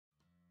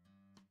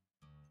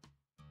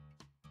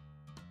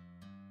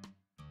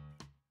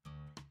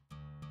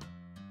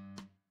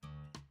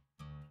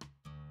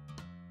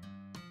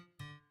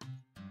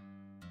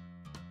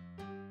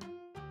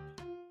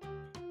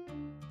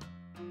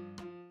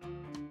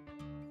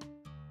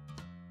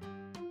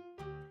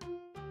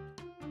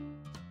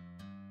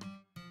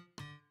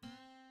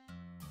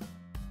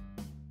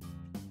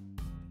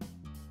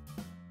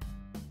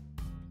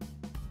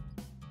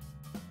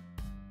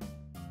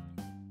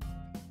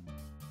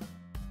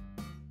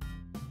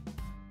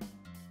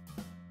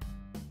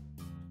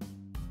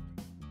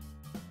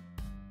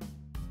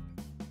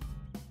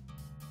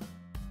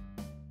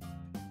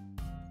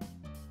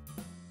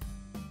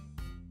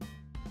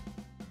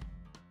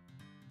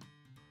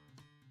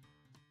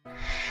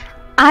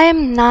I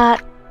am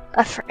not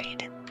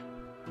afraid.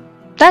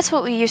 That's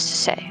what we used to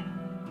say,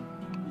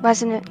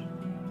 wasn't it?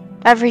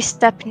 Every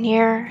step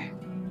nearer.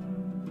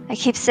 I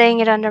keep saying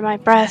it under my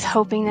breath,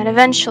 hoping that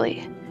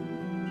eventually,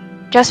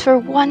 just for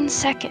 1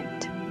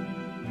 second,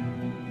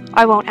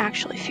 I won't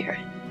actually fear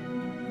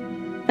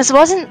it. This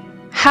wasn't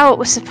how it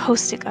was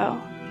supposed to go.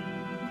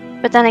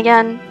 But then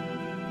again,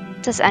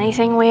 does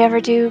anything we ever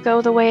do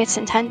go the way it's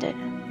intended?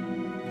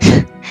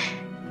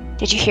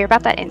 Did you hear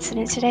about that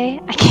incident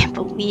today? I can't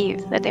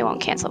believe that they won't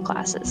cancel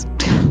classes.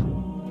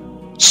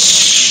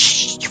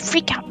 Shh! You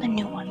freak out the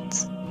new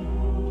ones.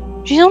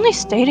 She's only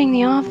stating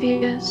the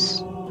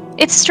obvious.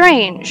 It's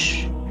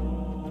strange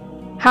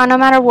how no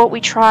matter what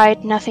we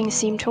tried, nothing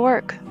seemed to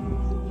work.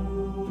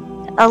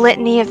 A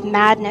litany of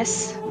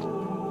madness.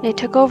 It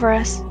took over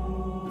us.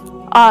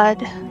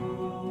 Odd.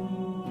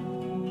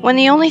 When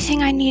the only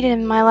thing I needed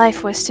in my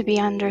life was to be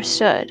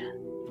understood.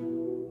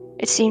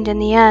 It seemed in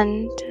the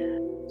end,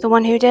 the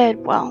one who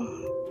did, well,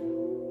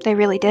 they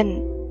really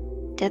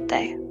didn't, did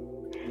they?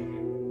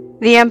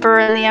 The Emperor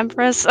and the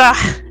Empress?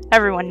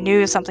 Everyone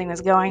knew something was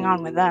going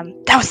on with them.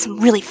 That was some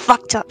really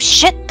fucked up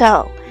shit,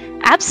 though.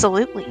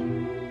 Absolutely.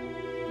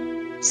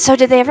 So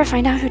did they ever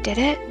find out who did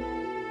it?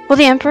 Will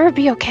the Emperor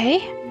be okay?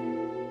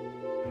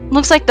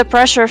 Looks like the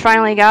pressure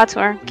finally got to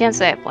her. Can't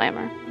say I blame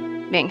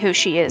her, being who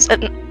she is.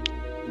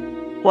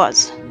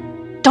 Was.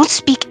 Don't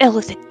speak ill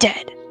of the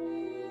dead.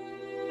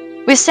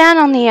 We stand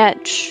on the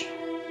edge,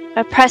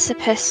 a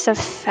precipice of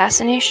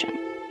fascination.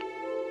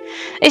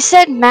 They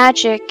said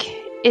magic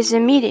is a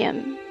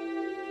medium,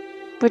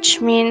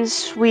 which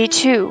means we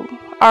too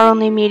are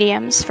only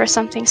mediums for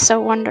something so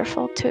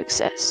wonderful to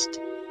exist.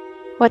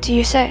 What do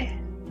you say?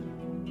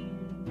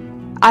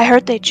 I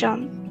heard they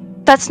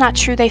jumped. That's not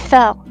true, they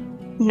fell.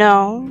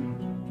 No,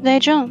 they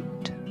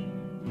jumped.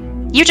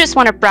 You just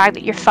want to brag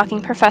that you're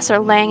fucking Professor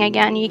Lang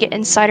again, you get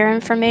insider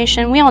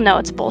information. We all know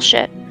it's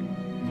bullshit.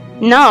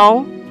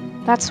 No,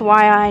 that's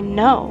why I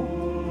know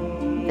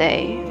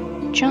they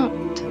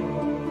jumped.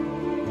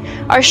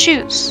 Our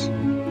shoes.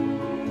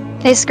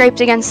 They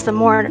scraped against the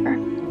mortar.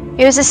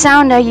 It was a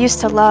sound I used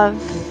to love.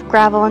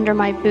 Gravel under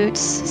my boots,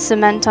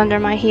 cement under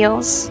my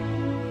heels.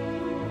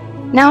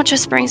 Now it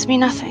just brings me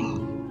nothing.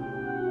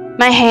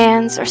 My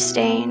hands are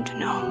stained.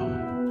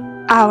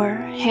 No, our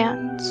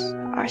hands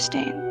are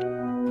stained.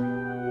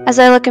 As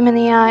I look him in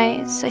the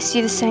eyes, I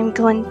see the same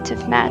glint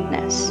of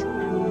madness.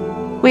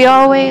 We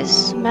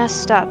always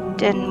messed up,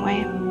 didn't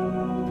we?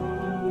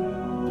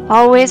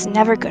 Always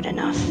never good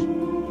enough.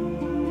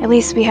 At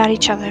least we had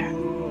each other.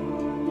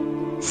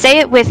 Say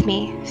it with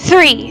me.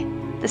 3.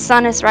 The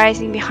sun is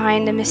rising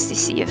behind a misty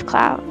sea of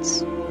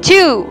clouds.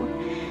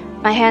 2.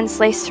 My hands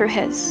lace through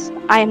his.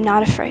 I am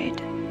not afraid.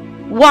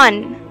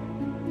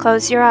 1.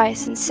 Close your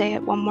eyes and say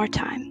it one more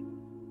time.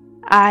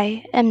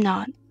 I am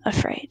not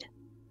afraid.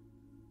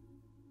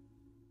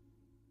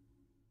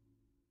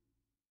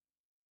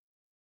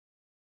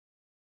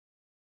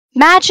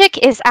 Magic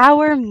is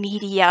our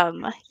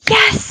medium.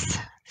 Yes!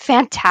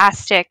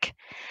 Fantastic.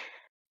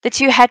 The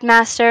 2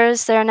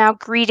 headmasters, they're now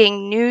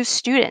greeting new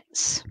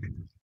students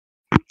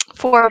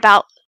for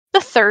about the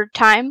 3rd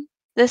time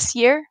this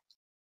year.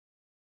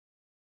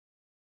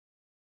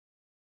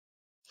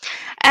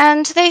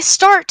 And they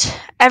start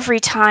every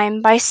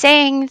time by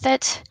saying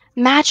that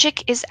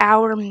magic is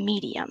our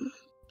medium.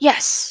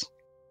 Yes,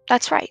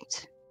 that's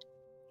right.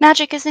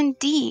 Magic is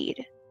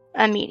indeed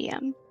a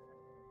medium.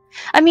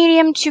 A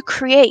medium to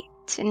create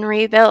and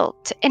rebuild,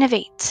 to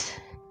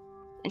innovate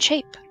and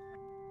shape.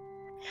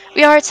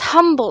 We are its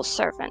humble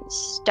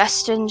servants,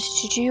 destined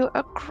to do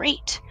a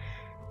great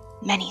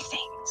many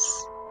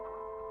things.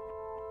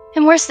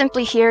 And we're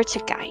simply here to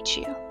guide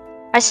you,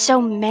 as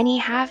so many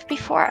have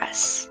before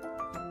us.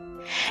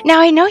 Now,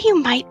 I know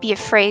you might be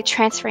afraid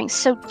transferring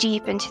so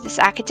deep into this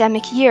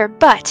academic year,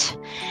 but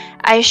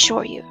I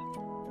assure you,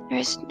 there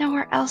is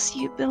nowhere else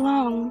you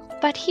belong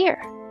but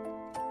here.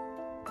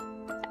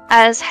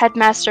 As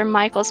Headmaster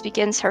Michaels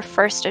begins her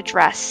first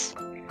address,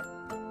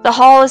 the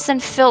hall is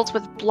then filled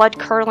with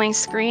blood-curdling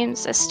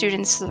screams as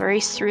students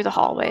race through the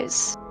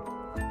hallways.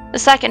 The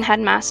second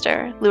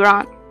headmaster,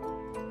 Laurent,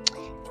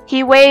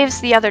 he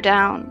waves the other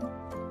down,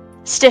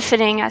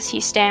 stiffening as he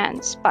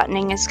stands,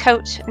 buttoning his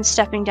coat and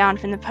stepping down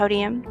from the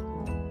podium.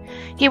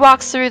 He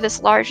walks through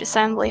this large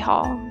assembly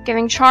hall,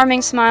 giving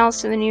charming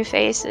smiles to the new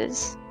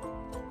faces,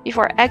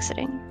 before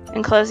exiting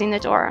and closing the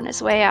door on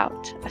his way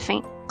out, a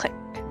faint click.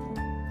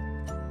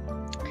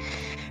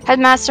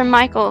 Headmaster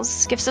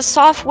Michaels gives a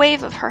soft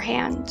wave of her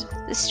hand,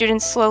 the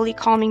student slowly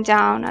calming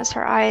down as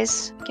her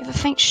eyes give a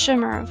faint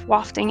shimmer of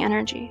wafting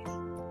energy.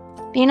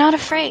 Be not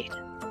afraid,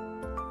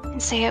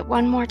 and say it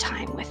one more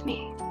time with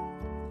me.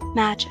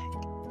 Magic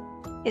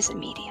is a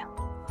medium.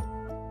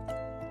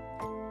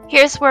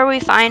 Here's where we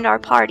find our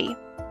party.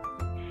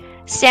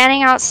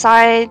 Standing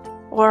outside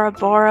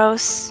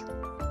Ouroboros.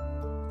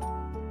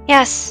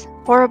 Yes,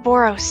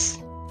 Ouroboros.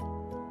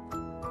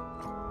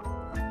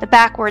 The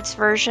backwards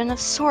version of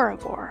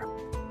Sorobor.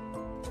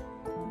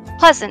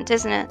 Pleasant,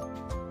 isn't it?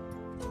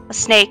 A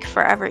snake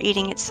forever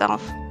eating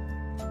itself.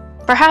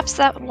 Perhaps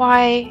that's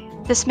why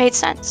this made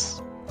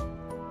sense.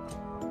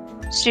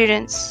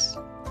 Students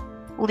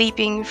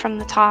leaping from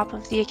the top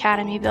of the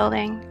academy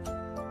building,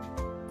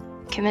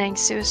 committing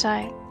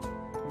suicide.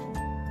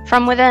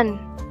 From within,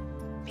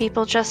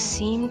 people just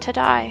seem to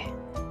die,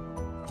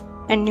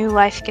 and new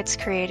life gets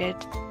created.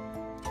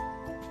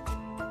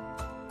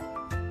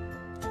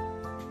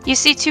 You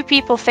see two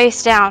people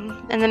face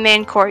down in the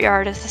main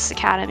courtyard of this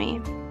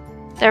academy.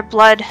 Their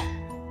blood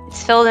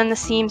is filled in the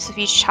seams of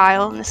each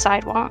tile in the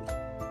sidewalk.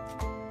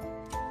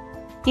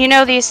 You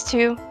know these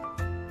two.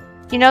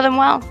 You know them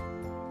well.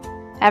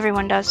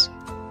 Everyone does.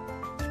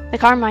 The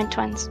Carmine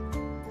twins.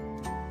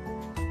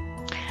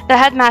 The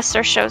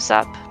headmaster shows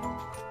up,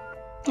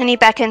 and he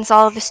beckons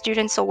all of the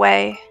students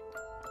away.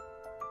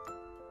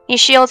 He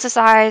shields his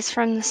eyes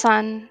from the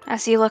sun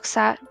as he looks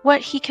at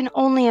what he can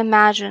only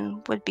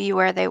imagine would be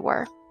where they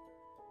were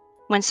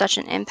when such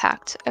an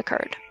impact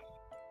occurred.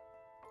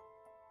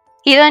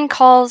 He then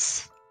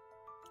calls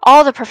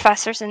all the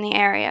professors in the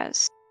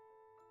areas,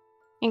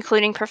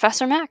 including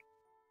Professor Mack,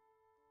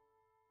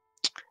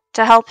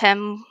 to help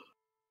him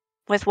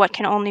with what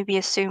can only be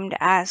assumed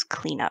as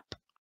cleanup.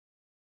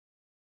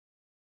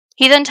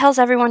 He then tells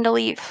everyone to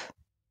leave.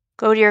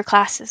 Go to your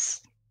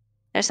classes.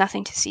 There's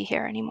nothing to see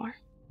here anymore.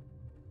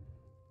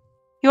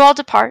 You all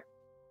depart,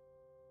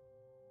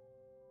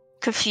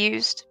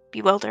 confused,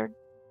 bewildered.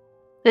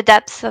 The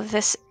depth of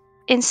this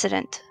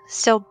incident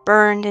still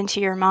burned into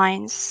your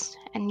minds,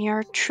 and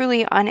you're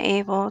truly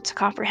unable to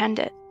comprehend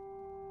it.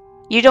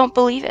 You don't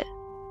believe it.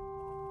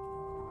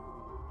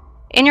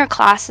 In your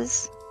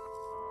classes,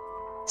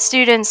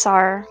 students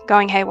are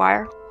going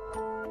haywire.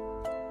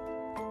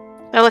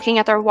 They're looking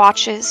at their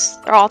watches.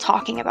 They're all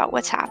talking about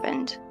what's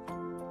happened.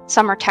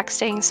 Some are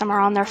texting, some are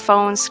on their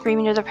phones,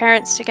 screaming to their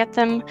parents to get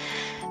them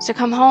to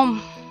come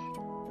home.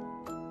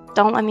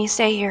 Don't let me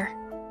stay here.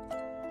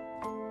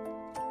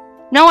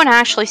 No one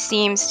actually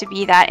seems to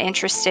be that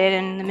interested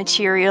in the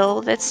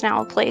material that's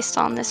now placed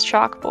on this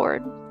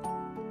chalkboard,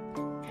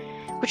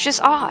 which is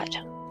odd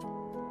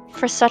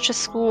for such a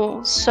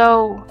school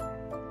so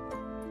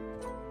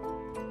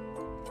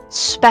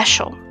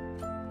special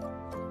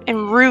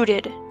and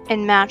rooted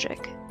in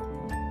magic.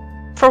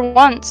 For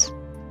once,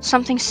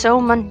 something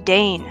so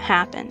mundane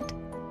happened,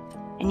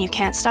 and you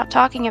can't stop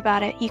talking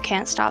about it, you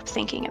can't stop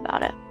thinking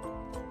about it.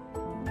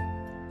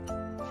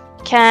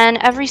 Can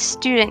every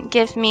student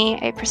give me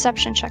a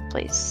perception check,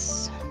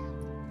 please?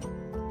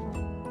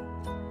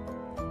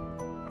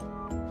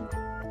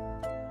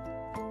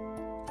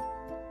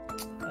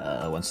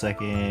 One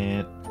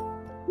second.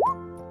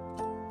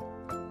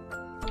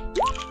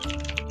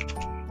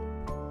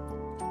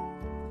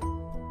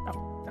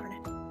 Oh, darn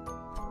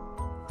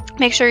it.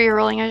 Make sure you're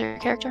rolling as your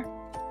character.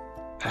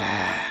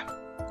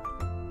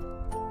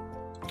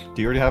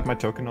 Do you already have my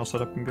token all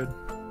set up and good?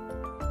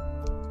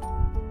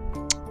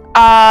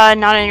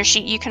 Not on your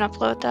sheet. You can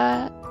upload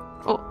that.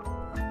 Oh.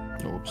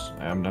 Oops.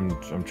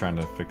 I'm trying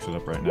to fix it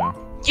up right now.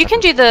 You can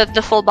do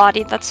the full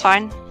body. That's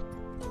fine.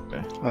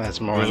 Okay. Well, that's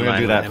more. I was gonna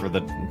do that for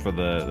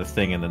the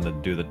thing and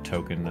then do the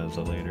token as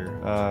a later.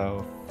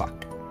 Oh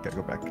fuck! Gotta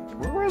go back.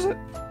 Where is it?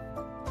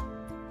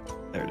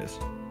 There it is.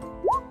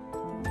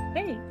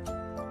 Hey.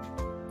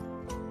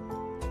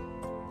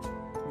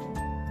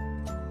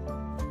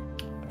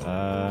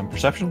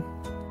 Perception.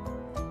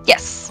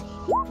 Yes.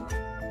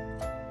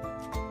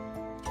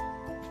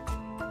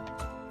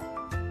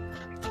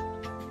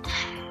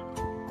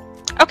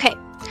 Okay.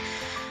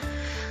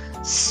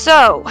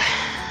 So,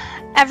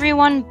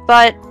 everyone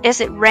but,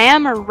 is it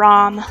Ram or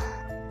Rom?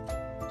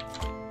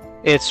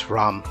 It's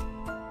Rom.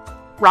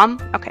 Rom?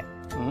 Okay.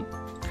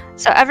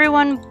 So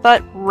everyone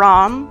but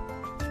Rom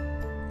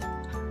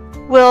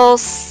will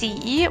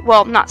see,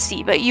 well, not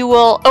see, but you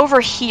will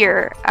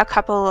overhear a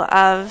couple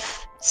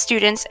of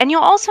students, and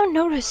you'll also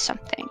notice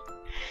something.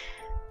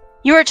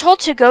 You are told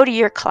to go to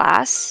your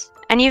class,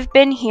 and you've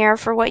been here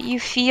for what you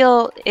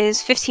feel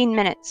is 15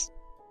 minutes.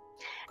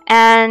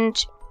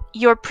 And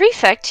your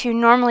prefect, who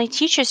normally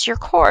teaches your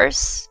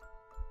course,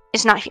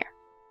 is not here.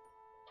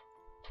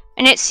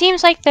 And it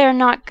seems like they're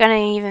not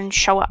gonna even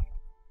show up.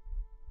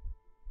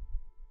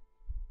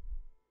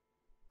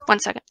 One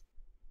second.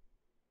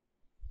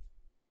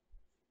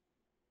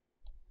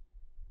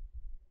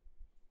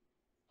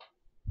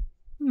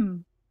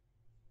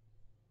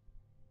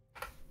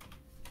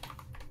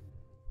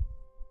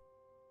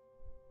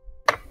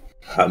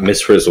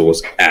 Miss Frizzle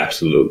was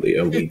absolutely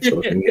a weak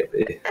token.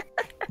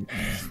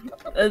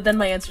 Then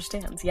my answer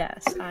stands.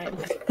 Yes, I'm.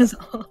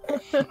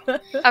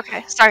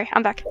 Okay, sorry,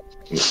 I'm back.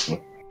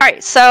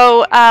 Alright,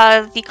 so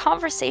the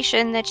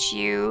conversation that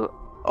you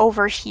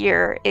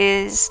overhear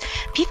is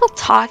people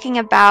talking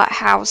about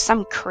how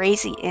some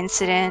crazy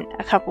incident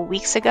a couple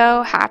weeks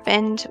ago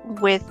happened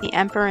with the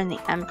Emperor and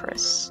the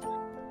Empress.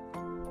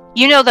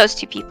 You know those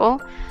two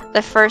people.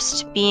 The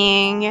first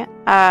being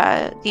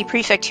the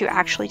prefect who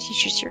actually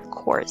teaches your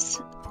course,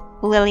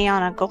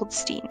 Liliana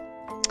Goldstein.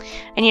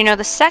 And you know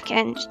the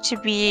second to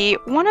be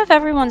one of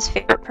everyone's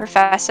favorite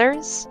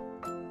professors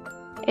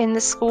in the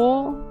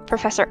school,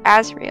 Professor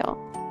Asriel.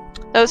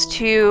 Those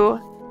two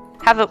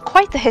have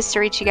quite the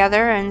history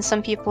together, and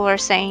some people are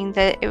saying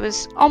that it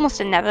was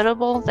almost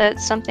inevitable that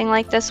something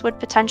like this would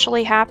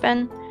potentially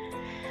happen.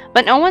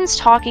 But no one's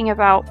talking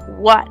about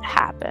what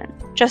happened,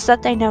 just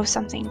that they know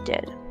something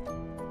did.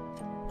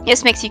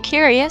 This makes you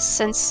curious,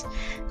 since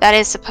that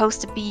is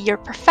supposed to be your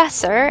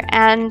professor,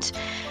 and,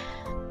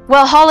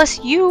 well, Hollis,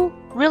 you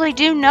really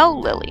do know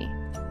Lily.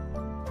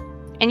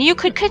 And you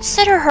could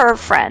consider her a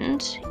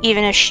friend,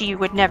 even if she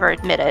would never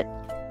admit it.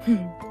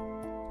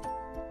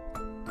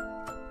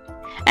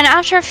 And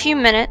after a few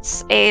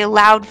minutes, a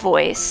loud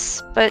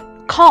voice, but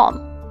calm,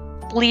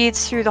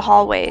 bleeds through the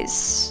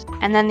hallways,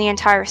 and then the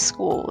entire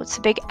school. It's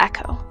a big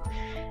echo,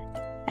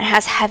 and it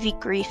has heavy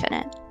grief in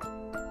it.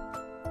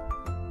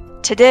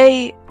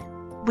 Today,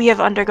 we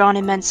have undergone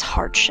immense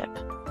hardship,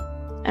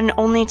 and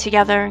only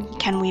together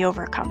can we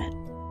overcome it.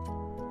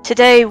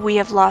 Today, we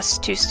have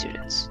lost 2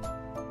 students,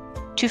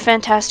 2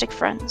 fantastic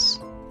friends,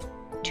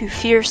 2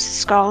 fierce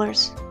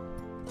scholars,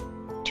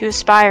 2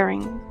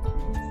 aspiring,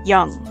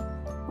 young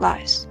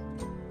lives.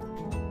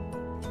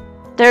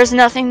 There is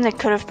nothing that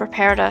could have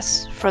prepared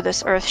us for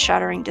this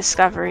earth-shattering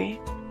discovery,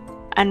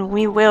 and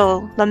we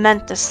will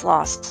lament this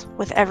loss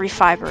with every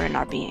fiber in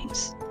our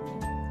beings.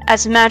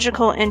 As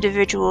magical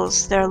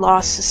individuals, their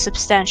loss is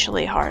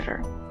substantially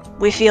harder.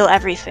 We feel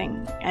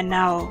everything, and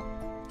now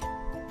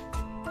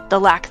the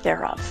lack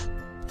thereof.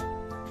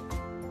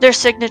 Their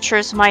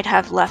signatures might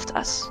have left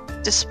us,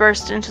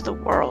 dispersed into the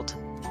world.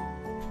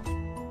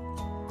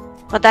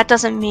 But that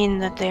doesn't mean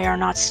that they are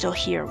not still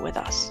here with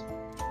us.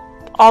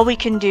 All we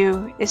can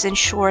do is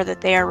ensure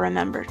that they are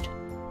remembered,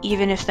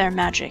 even if their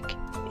magic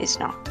is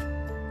not.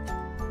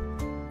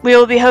 We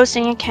will be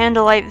hosting a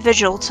candlelight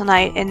vigil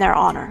tonight in their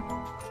honor.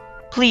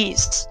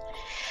 Please,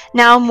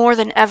 now more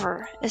than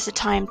ever is the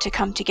time to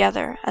come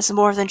together as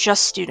more than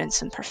just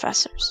students and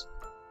professors.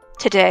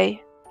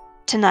 Today,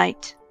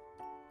 tonight,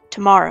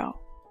 tomorrow,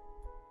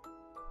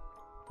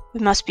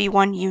 we must be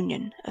one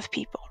union of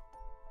people.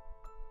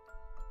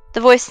 The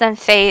voice then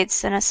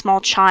fades and a small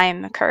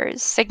chime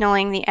occurs,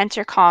 signaling the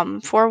intercom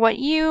for what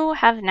you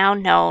have now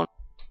known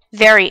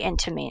very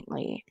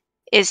intimately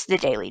is the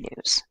Daily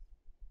News.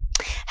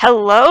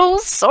 Hello,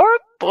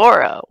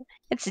 Soroboro!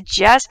 It's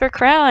Jasper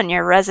Crown,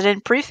 your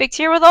resident prefect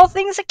here with all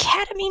things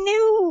Academy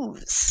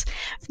News.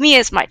 With me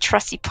is my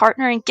trusty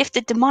partner and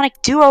gifted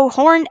demonic duo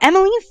horn,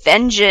 Emily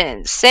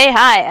Vengeance. Say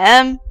hi,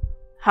 Em.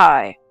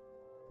 Hi.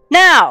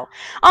 Now,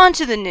 on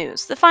to the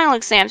news. The final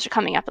exams are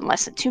coming up in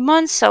less than 2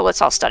 months, so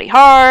let's all study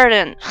hard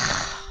and...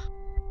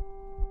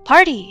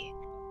 Party!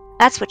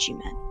 That's what you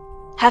meant.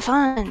 Have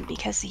fun,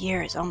 because the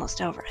year is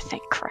almost over,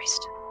 thank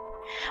Christ.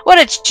 What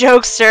a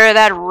jokester,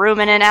 that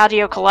ruminant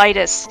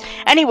audiocolitis.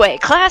 Anyway,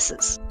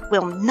 classes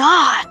will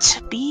not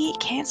be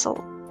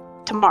cancelled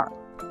tomorrow.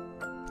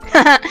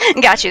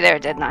 Got you there,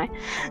 didn't I?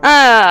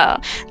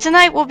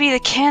 Tonight will be the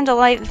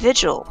candlelight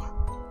vigil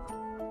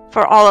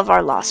for all of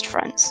our lost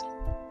friends.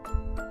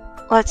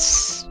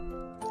 Let's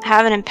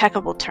have an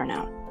impeccable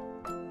turnout.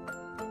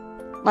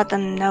 Let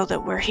them know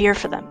that we're here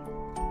for them.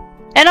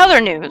 In other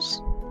news,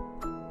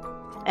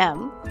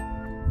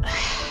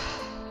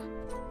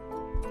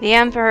 the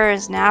Emperor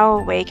is now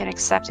awake and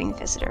accepting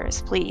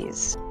visitors.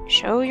 Please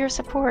show your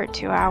support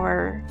to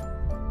our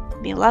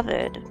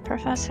beloved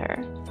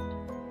professor.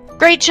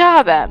 Great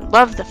job, Em.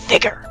 Love the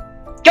figure.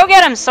 Go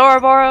get him,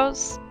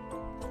 Soroboros.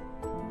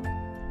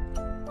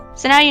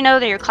 So now you know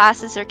that your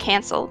classes are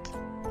cancelled.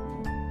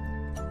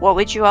 What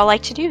would you all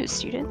like to do,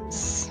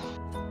 students?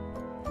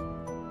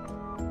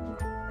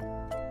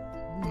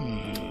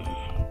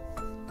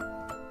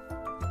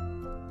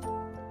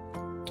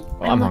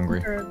 Well, I'm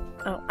hungry.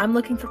 I'm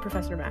looking for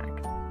Professor Mac.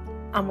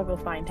 I'm gonna go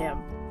find him.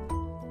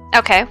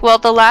 Okay, well,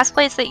 the last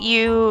place that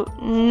you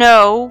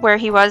know where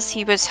he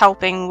was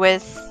helping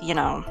with, you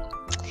know,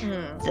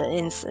 the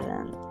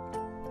incident.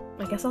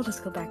 I guess I'll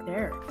just go back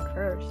there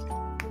first.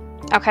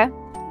 Okay.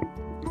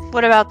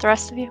 What about the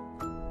rest of you?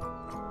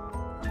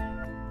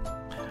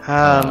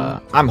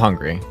 I'm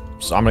hungry,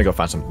 so I'm gonna go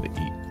find something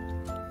to eat.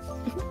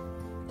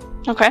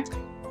 Okay.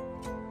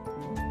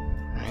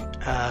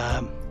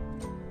 Alright,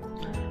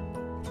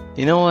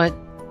 you know what?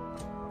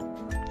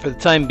 For the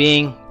time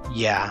being,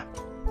 yeah.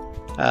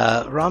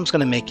 Rom's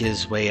gonna make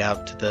his way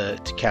out to the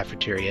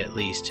cafeteria at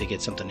least to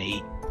get something to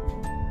eat.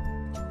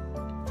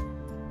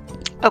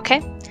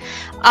 Okay.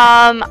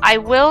 I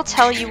will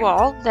tell you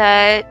all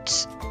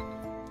that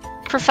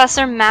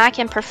Professor Mac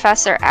and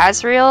Professor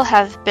Azrael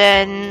have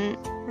been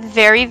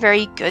very,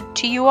 very good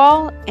to you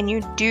all, and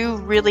you do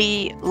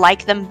really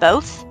like them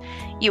both.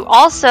 You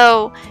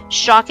also,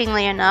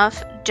 shockingly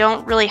enough,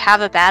 don't really have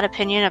a bad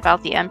opinion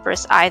about the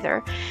Empress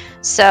either.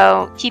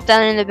 So keep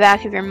that in the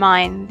back of your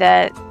mind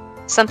that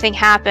something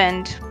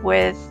happened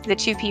with the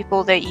 2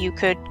 people that you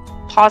could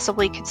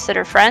possibly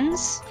consider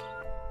friends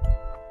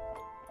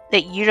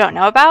that you don't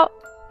know about,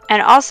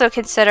 and also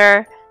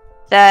consider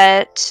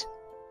that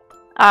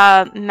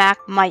Mac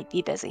might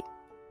be busy.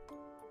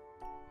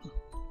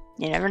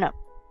 You never know.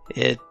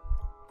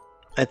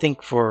 I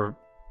think for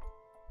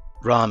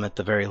Rom, at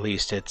the very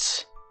least,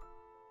 it's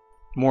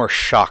more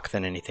shock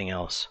than anything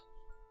else.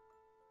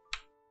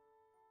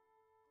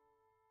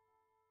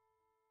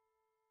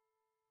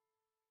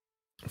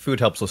 Food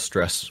helps with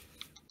stress.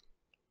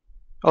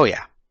 Oh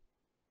yeah.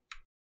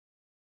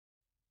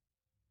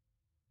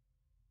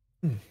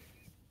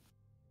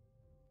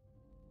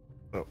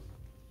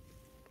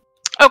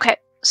 Okay,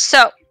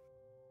 so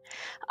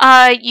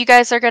you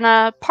guys are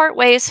gonna part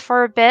ways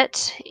for a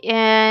bit,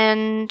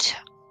 and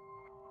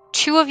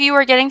 2 of you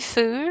are getting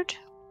food,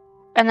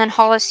 and then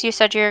Hollis, you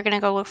said you're gonna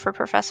go look for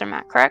Professor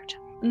Matt, correct?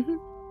 Mm-hmm.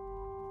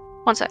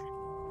 1 sec.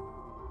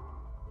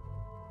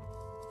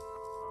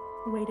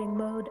 Waiting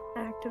mode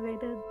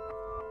activated.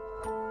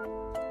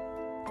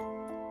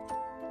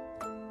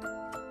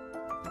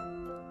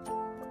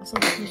 Also,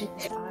 music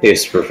is fine.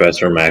 Is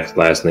Professor Mac's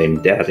last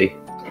name Daddy?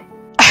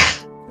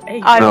 Hey.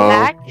 No.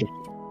 Mac?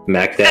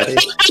 Mac Daddy?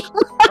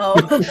 Oh.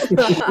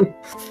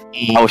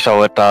 I wish I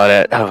would have thought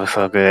that. That was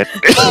so good.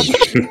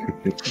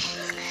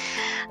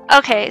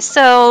 Okay,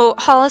 so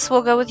Hollis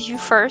will go with you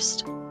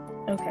first.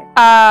 Okay.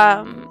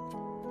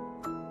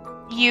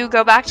 You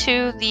go back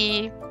to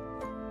the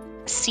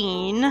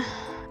scene.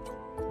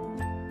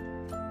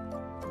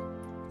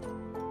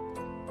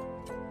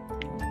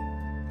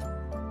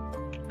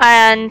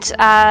 And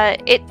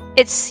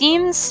it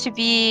seems to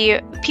be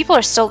people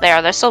are still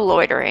there. They're still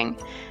loitering.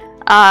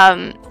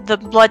 The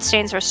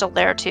bloodstains are still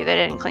there too. They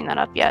didn't clean that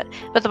up yet,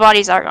 but the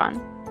bodies are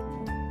gone.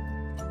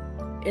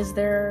 Is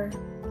there...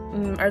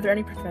 are there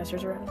any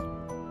professors around?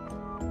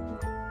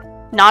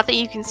 Not that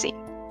you can see.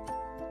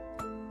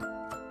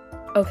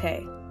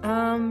 Okay.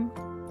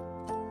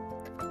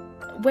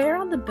 Where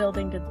on the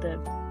building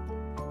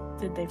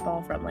did they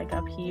fall from? Like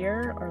up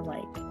here or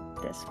like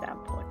this bad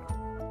boy?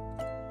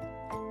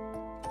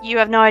 You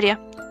have no idea.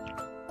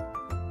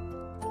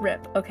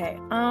 Rip. Okay.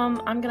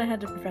 I'm gonna head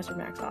to Professor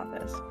Mac's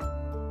office.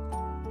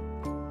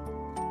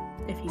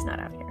 If he's not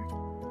out here.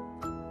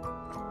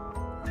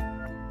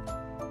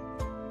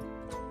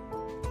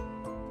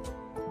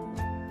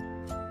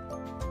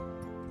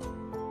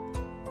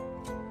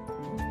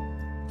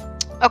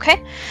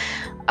 Okay.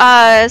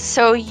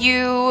 So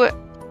you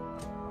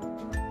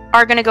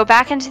are going to go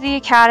back into the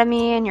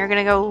academy and you're going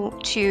to go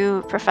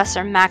to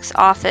Professor Mack's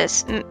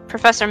office.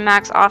 Professor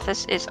Mack's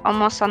office is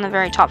almost on the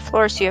very top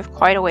floor, so you have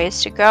quite a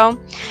ways to go.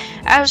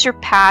 As you're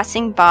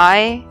passing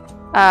by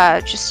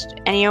just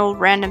any old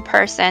random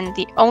person,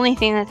 the only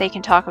thing that they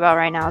can talk about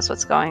right now is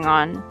what's going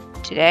on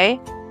today.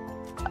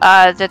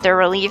 That they're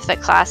relieved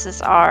that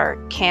classes are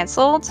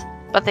canceled,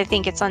 but they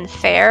think it's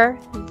unfair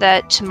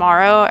that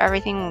tomorrow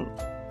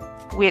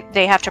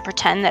they have to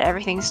pretend that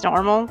everything's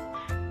normal.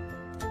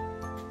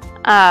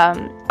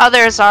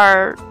 Others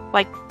are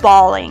like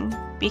bawling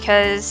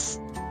because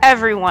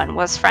everyone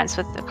was friends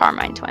with the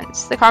Carmine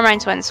twins. The Carmine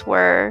twins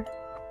were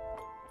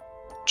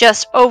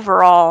just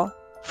overall,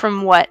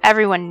 from what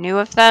everyone knew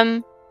of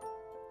them,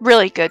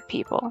 really good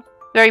people.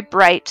 Very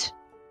bright.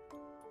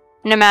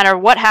 No matter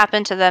what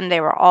happened to them,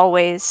 they were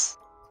always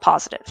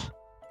positive.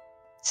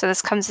 So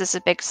this comes as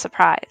a big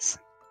surprise.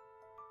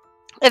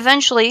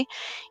 Eventually,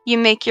 you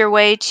make your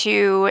way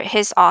to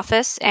his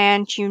office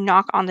and you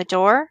knock on the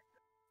door.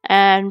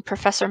 And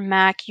Professor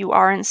Mack, you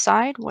are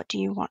inside. What do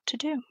you want to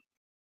do?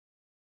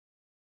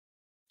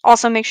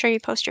 Also, make sure you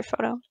post your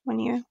photo when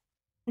you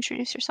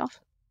introduce yourself.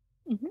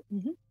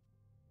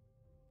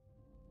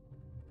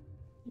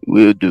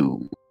 Will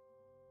do.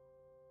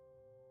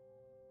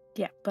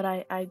 Yeah, but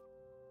I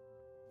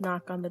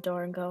knock on the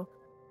door and go,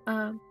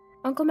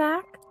 Uncle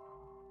Mac?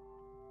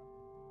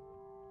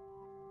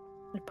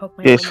 I poke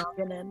my Yes. little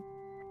noggin in.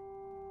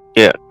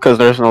 Yeah, because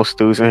there's no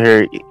stews in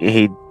here.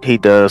 He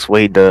does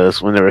what he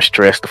does when they're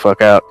stressed the fuck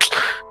out.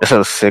 Just has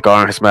a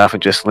cigar in his mouth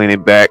and just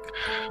leaning back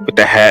with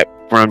the hat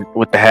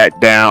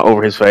down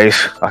over his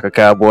face like a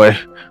cowboy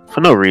for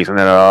no reason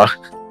at all.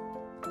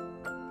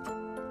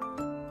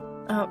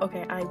 Oh,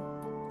 okay,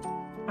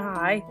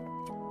 I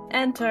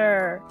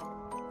enter.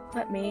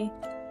 Let me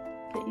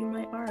get you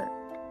my art.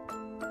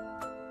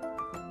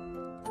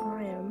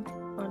 I am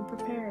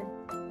unprepared.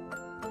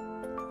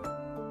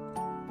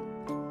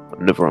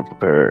 I'm never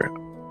unprepared.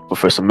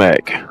 Professor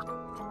Mac.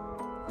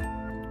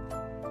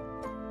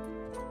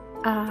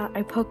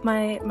 I poke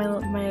my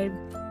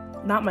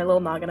not my little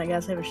noggin, I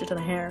guess I have a shit ton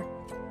of hair,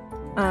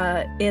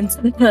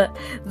 into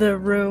the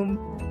room,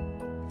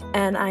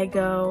 and I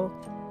go,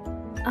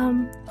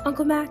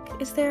 Uncle Mac,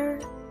 is there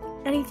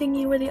anything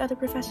you or the other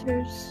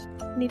professors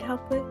need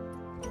help with?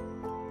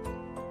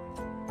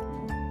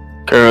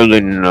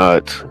 Currently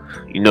not.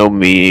 You know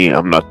me,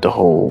 I'm not the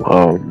whole,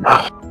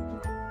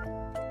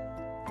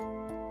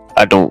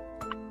 I don't...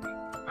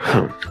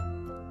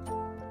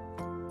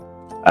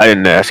 I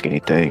didn't ask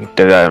anything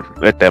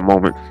at that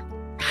moment.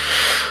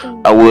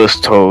 I was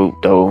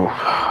told, though,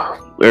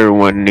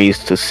 everyone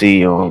needs to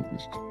see,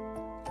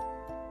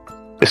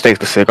 this takes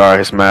the cigar in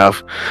his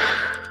mouth.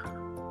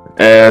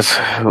 As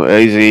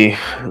easy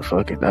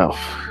fucking off.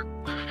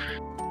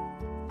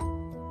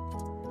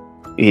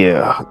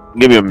 Yeah,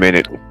 give me a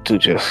minute to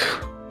just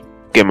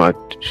get my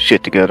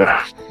shit together.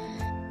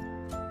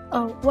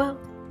 Oh, well,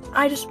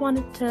 I just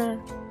wanted to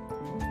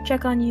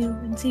check on you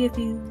and see if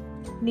you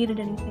needed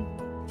anything.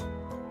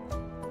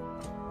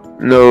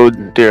 No,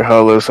 dear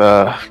Hollis,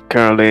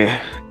 currently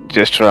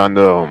just trying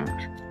to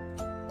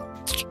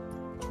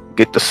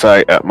get the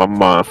sight out my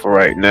mind for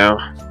right now.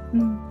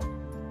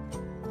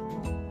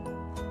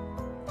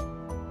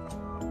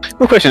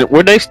 One question: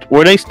 Were they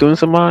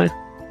students of mine?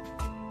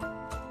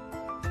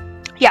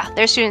 Yeah,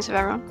 they're students of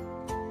everyone.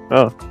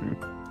 Oh,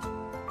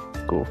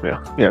 cool.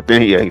 Yeah.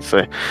 Then he'd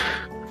say,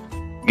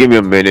 "Give me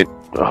a minute."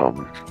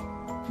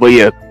 But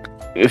yeah,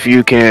 if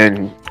you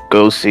can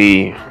go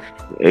see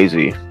AZ,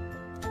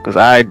 because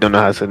I don't know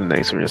how to say the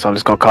name, so I'm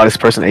just gonna call this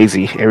person AZ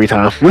every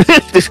time.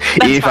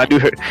 If I do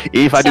know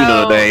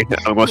the name,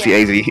 I'm gonna see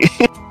AZ.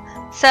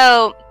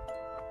 So,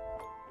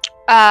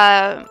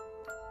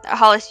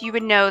 Hollis, you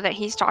would know that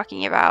he's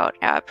talking about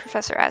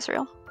Professor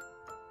Azrael.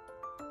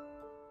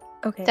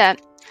 Okay.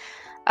 That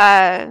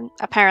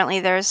apparently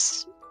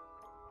there's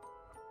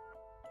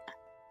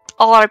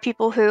a lot of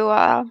people who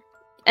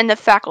in the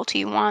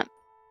faculty want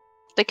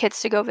the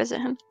kids to go visit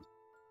him.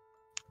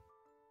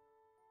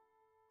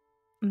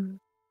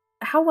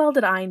 How well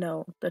did I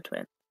know the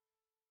twin?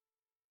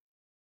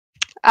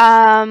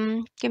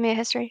 Give me a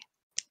history.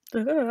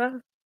 Let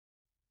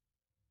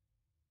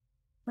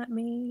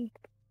me.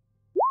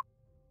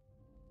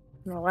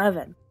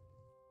 11.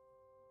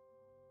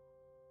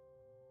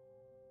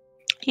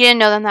 You didn't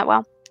know them that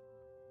well,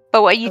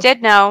 but what you Okay.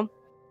 did know,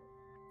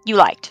 you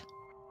liked.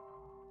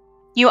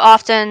 You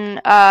often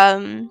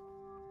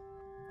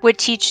would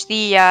teach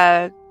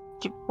the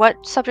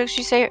what subjects did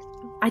you say?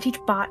 I teach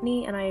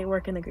botany and I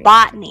work in the green.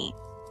 Botany.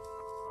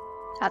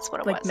 That's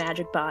what it Like was.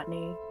 magic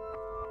botany.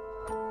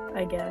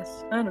 I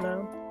guess. I don't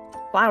know.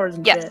 Flowers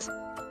and Yes. shit.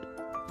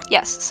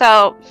 Yes.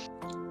 So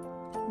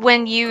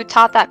when you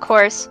taught that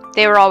course,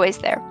 they were always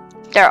there.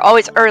 They're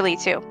always early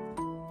too.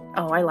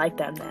 Oh, I like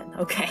them then.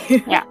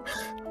 Okay. Yeah.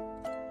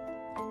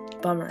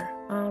 Bummer.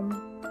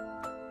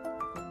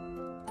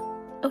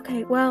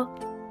 Okay, well,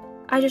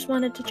 I just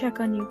wanted to check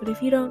on you, but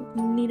if you don't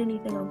need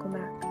anything, Uncle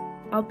Mac,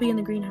 I'll be in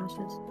the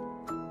greenhouses.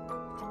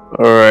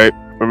 All right.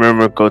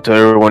 Remember, go tell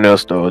everyone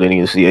else though. They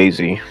need to see AZ.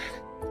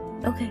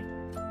 Okay.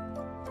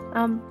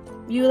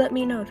 You let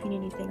me know if you need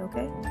anything,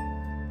 okay?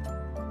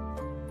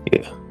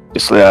 Yeah.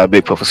 Just let out a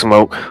big puff of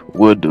smoke.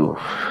 Would do.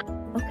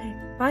 Okay.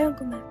 Bye,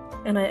 Uncle Mac.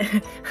 And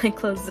I I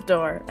close the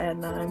door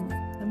and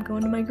I'm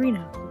going to my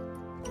greenhouse.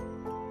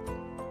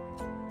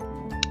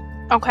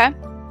 Okay.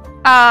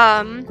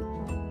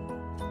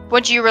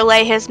 Would you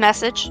relay his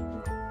message?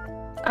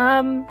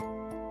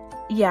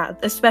 Yeah,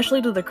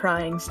 especially to the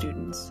crying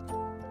students.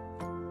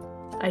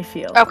 I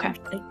feel. Okay.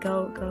 Like,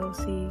 go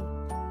see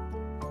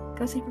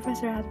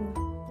Professor Adler.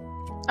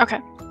 Okay.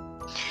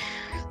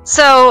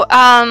 So,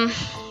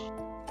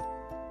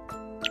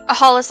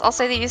 Hollis, I'll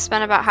say that you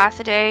spent about half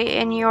a day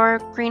in your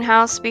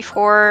greenhouse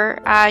before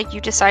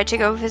you decide to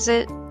go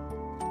visit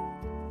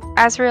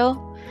Azrael.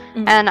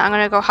 Mhm. And I'm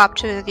gonna go hop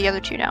to the other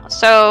two now.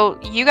 So,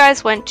 you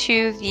guys went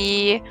to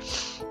the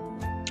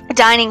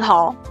dining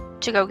hall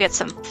to go get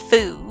some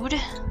food.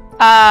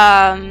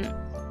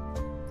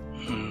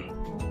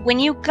 When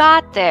you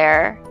got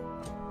there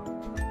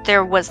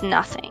was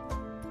nothing.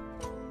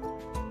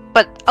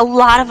 But a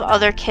lot of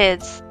other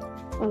kids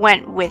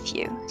went with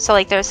you. So,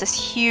 like, there's this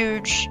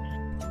huge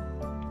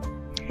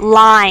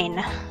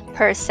line,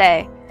 per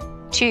se,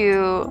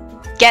 to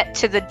get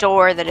to the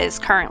door that is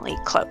currently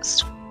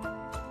closed.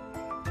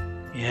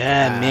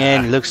 Yeah,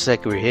 man, looks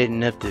like we're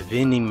hitting up the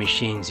vending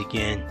machines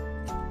again.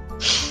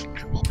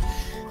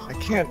 I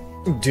can't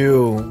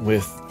do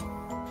with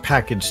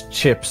packaged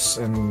chips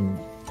and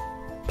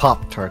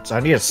Pop-Tarts. I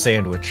need a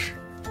sandwich.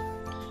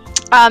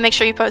 Make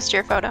sure you post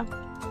your photo.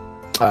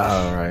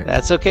 Alright.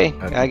 That's okay.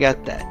 Okay. I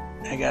got that.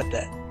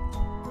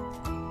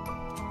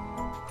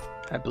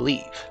 I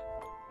believe.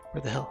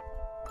 Where the hell?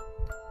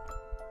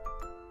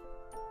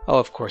 Oh,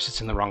 of course,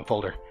 it's in the wrong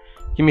folder.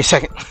 Give me a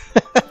second.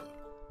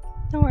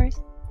 No worries.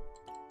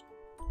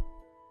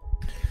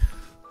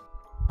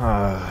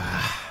 I'm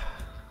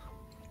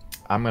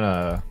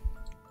gonna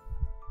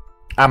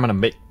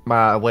make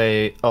my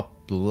way up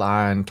the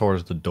line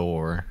towards the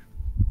door.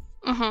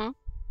 Mm-hmm.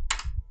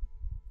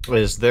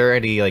 Is there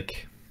any,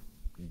 like,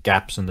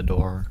 gaps in the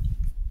door?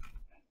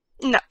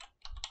 No.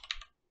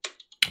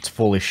 It's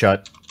fully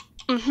shut.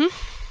 Mm-hmm.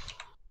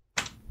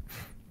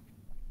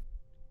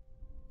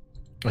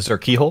 Is there a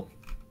keyhole?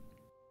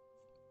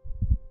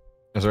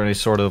 Is there any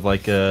sort of,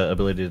 like,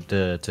 ability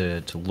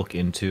to look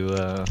into,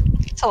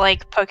 To,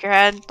 like, poke your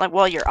head, like,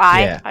 well, your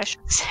eye, Yeah. I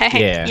should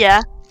say.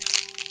 Yeah.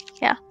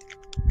 Yeah.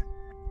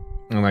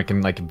 and I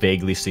can, like,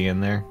 vaguely see in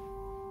there?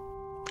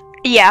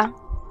 Yeah.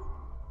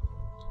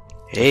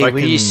 Hey, If I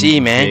what do you can see,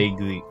 man?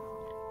 Vaguely...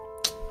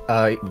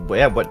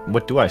 yeah,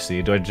 what do I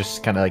see? Do I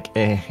just kind of, like,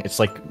 it's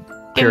like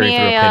Give peering me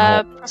through a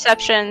a pinhole?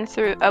 perception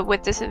through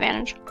with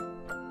disadvantage.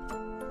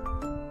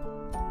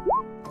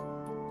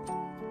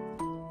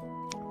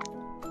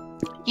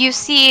 You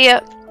see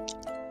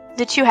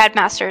the two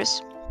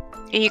headmasters.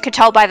 You could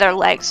tell by their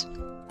legs.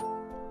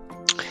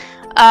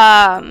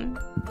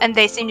 And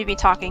they seem to be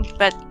talking,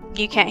 but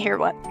you can't hear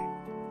what.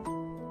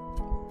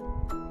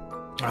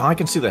 Well, I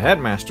can see the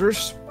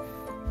headmasters.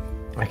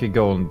 I could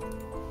go and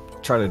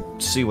try to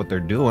see what they're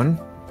doing.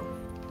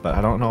 but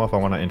I don't know if I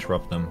want to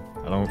interrupt them.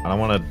 I don't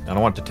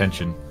want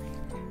detention.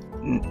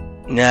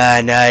 Nah,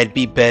 it'd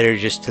be better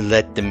just to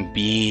let them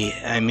be.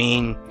 I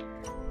mean,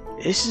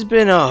 this has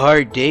been a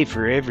hard day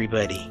for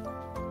everybody.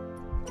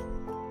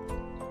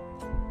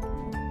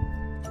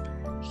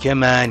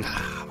 Come on.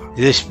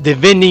 The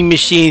vending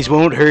machines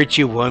won't hurt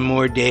you one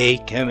more day.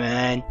 Come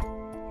on.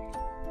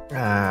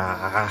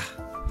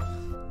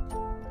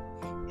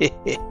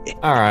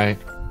 Alright.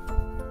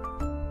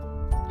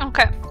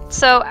 Okay.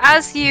 So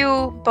as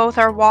you both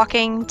are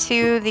walking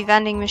to the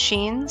vending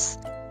machines,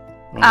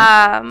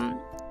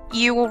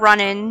 you will run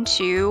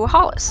into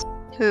Hollis,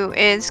 who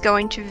is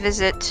going to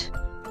visit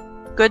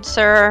good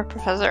Sir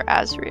Professor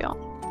Azriel.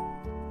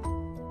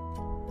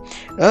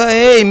 Oh,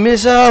 hey,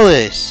 Miss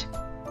Hollis.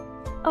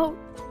 Oh,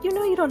 you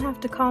know you don't have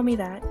to call me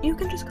that. You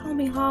can just call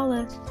me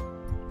Hollis.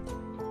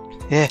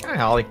 Yeah, Hi,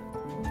 Holly.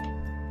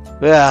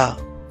 well,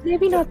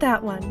 Maybe not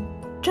that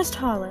one. Just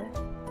Hollis.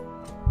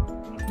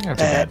 Not too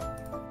bad.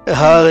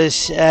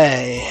 Hollis,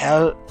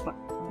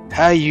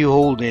 how you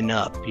holding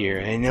up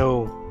here? I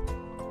know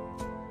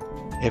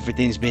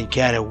everything's been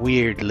kind of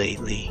weird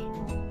lately.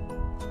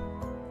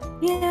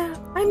 Yeah,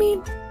 I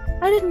mean,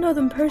 I didn't know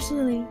them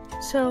personally,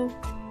 so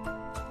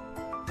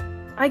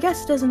I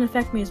guess it doesn't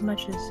affect me as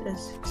much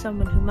as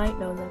someone who might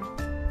know them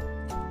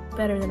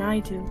better than I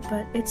do,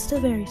 but it's still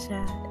very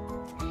sad.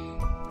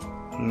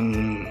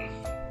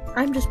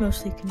 I'm just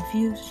mostly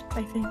confused,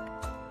 I think.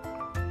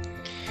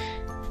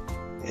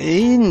 They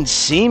didn't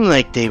seem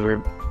like they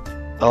were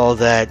all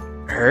that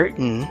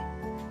hurting.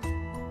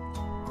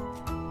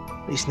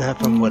 At least not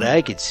from what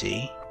I could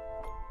see.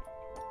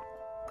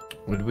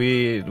 Would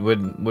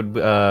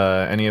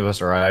any of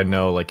us or I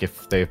know like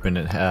if they've been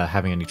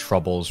having any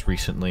troubles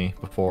recently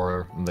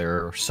before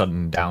their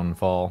sudden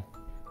downfall?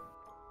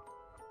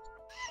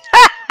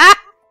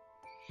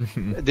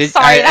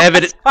 Sorry,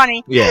 that's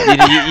funny.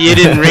 Yeah. You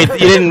didn't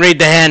read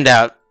the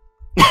handout.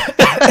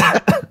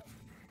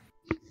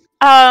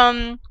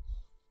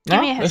 Give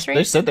me a history.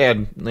 They said they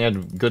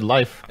had good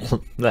life.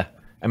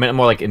 I mean,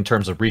 more like in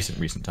terms of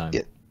recent time.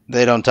 Yeah,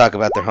 they don't talk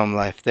about their home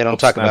life. They don't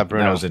talk about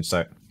Bruno. That was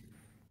insight.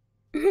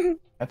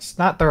 That's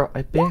not their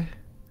idea.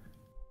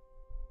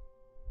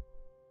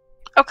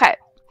 Okay,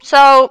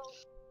 so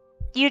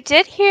you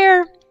did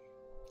hear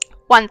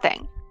one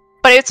thing,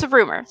 but it's a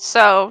rumor,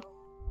 so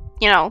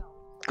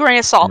grain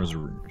of salt.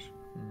 Rumors.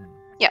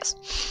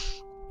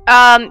 Yes.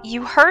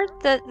 You heard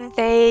that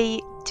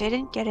they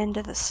didn't get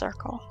into the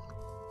circle.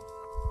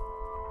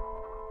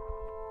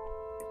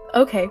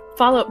 Okay,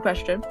 follow-up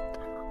question.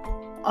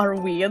 Are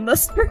we in the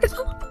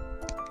circle?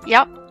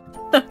 Yep.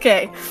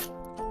 Okay.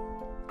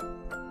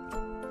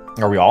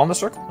 Are we all in the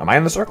circle? Am I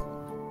in the circle?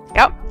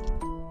 Yep.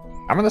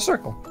 I'm in the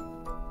circle.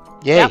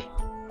 Yay. Yep.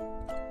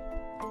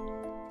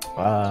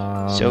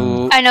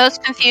 So I know it's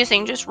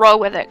confusing. Just roll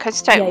with it,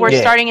 because we're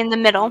starting in the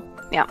middle.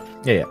 Yeah.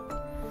 Yeah.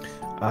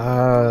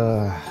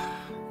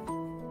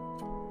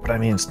 But I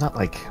mean, it's not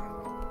like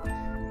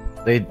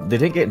they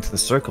didn't get into the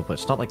circle, but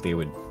it's not like they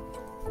would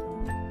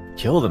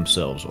kill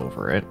themselves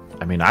over it.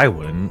 I mean, I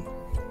wouldn't.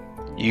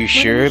 You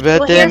sure about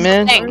Well, that, here's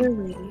man? the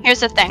thing.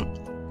 Here's the thing.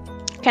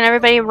 Can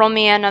everybody roll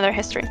me another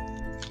history?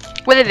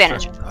 With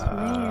advantage.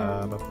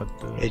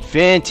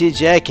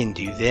 Advantage, I can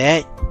do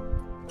that.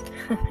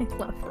 I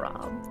love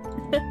Rob.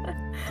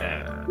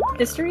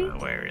 History?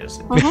 Where is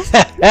it?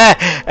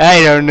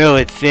 I don't know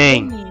a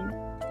thing.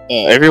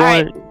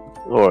 Everyone,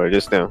 or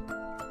just them?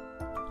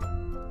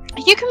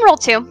 You can roll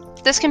 2.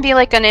 This can be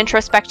like an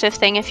introspective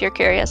thing if you're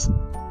curious.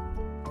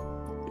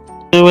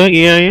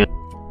 Yeah.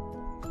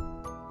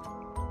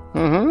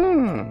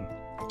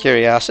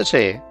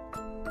 Curiosity.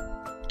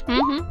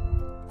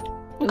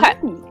 Okay.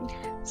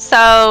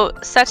 So,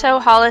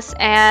 Seto, Hollis,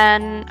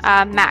 and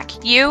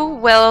Mac, you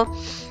will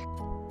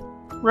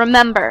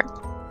remember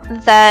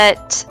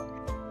that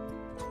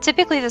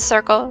typically the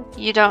circle,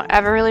 you don't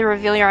ever really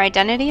reveal your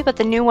identity, but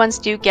the new ones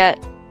do get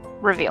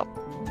revealed.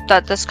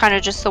 That's kind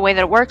of just the way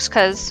that it works,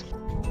 because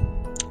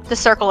the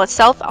circle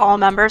itself, all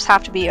members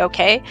have to be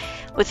okay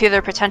with who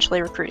they're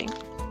potentially recruiting.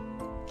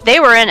 They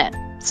were in it,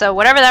 so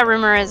whatever that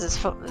rumor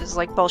is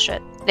like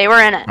bullshit. They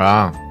were in it.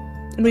 Ah.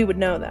 And we would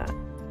know that.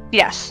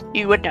 Yes,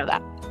 you would know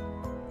that.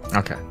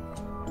 Okay.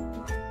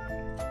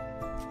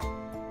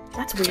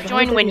 That's weird.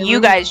 Joined when you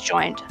guys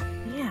joined.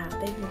 Yeah,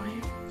 they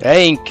joined. I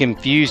ain't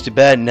confused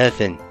about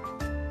nothing.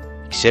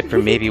 Except for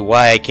maybe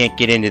why I can't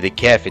get into the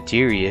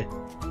cafeteria.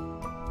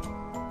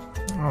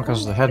 Oh,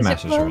 because the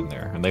headmasters are in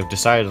there, and they've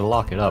decided to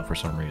lock it up for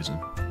some reason.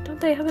 Don't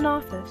they have an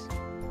office?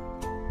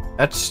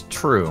 That's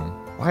true.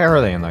 Why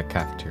are they in that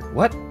cafeteria?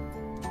 What?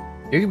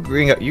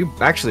 You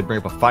actually bring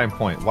up a fine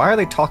point. Why are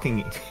they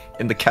talking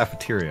in the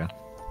cafeteria?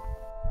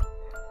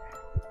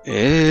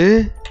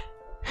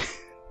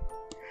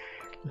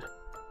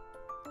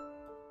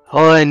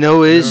 All I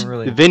know is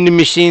really- the vending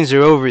machines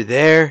are over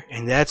there,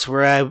 and that's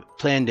where I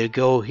plan to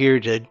go here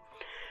to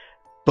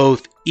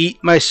both eat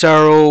my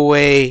sorrow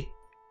away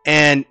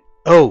and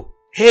oh,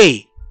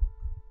 hey,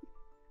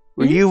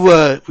 were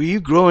you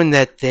growing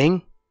that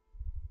thing?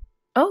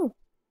 Oh,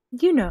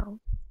 you know.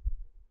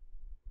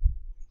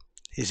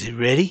 Is it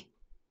ready?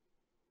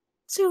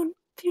 Soon.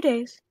 Few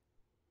days.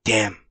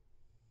 Damn.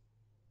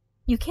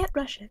 You can't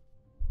rush it.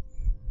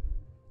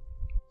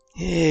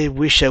 I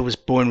wish I was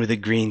born with a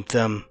green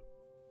thumb.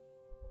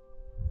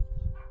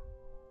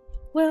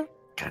 Well,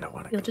 Kind of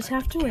want to. you'll just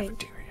have to wait.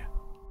 Cafeteria.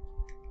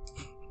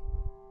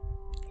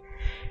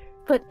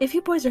 But if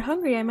you boys are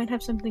hungry, I might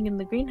have something in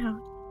the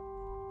greenhouse.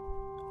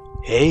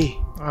 Hey,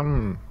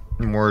 I'm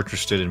more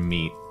interested in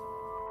meat.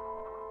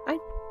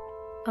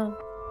 Oh,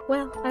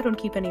 well, I don't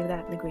keep any of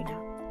that in the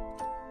greenhouse.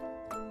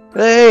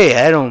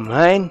 hey, I don't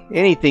mind.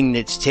 Anything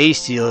that's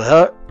tasty will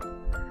help.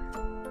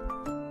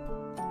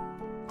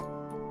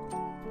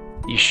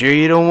 You sure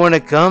you don't want to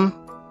come?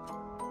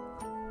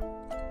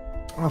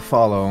 I'll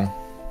follow.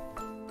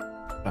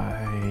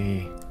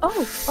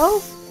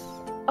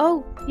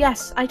 Oh,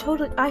 yes, I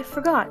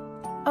forgot.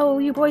 Oh,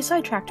 you boys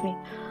sidetracked me.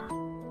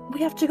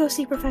 We have to go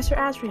see Professor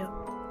Asriel.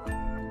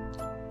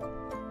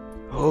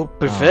 Oh,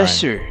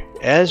 Professor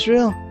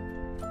Azrael?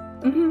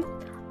 Mm-hmm.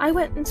 I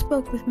went and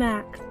spoke with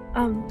Mac.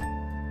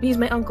 He's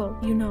my uncle,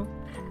 you know.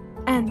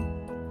 And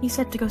he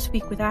said to go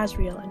speak with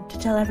Asriel and to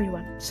tell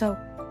everyone, so...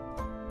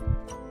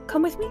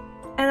 Come with me,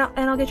 and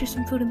I'll get you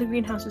some food in the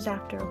greenhouses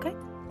after, okay?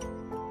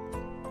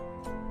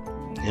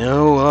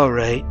 No,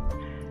 alright.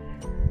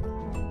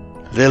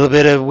 A little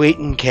bit of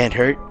waiting can't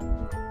hurt.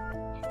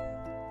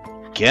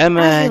 Come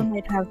Asriel on.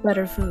 might have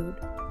better food.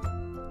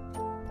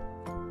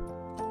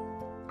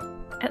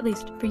 At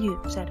least for you,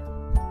 said.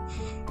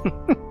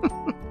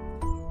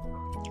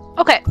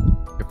 Okay,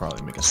 Could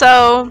probably make a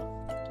so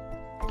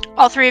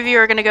all three of you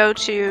are gonna go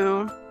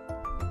to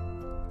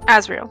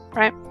Asriel,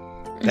 right?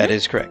 That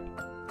is correct.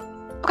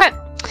 Okay,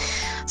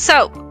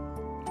 so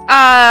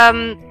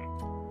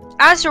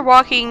as you're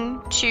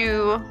walking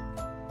to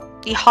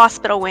the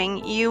hospital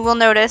wing, you will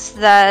notice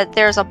that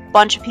there's a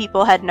bunch of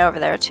people heading over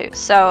there too.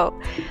 So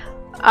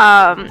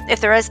if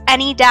there is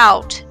any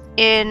doubt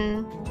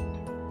in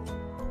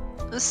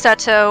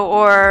Seto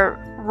or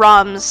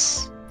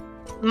Rum's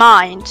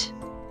mind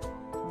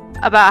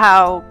about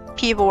how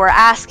people were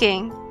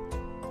asking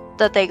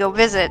that they go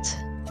visit,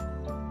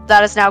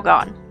 that is now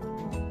gone.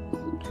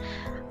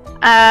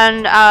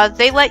 And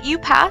they let you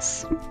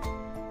pass.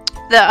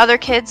 The other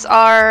kids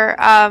are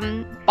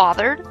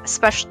bothered,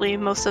 especially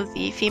most of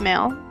the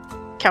female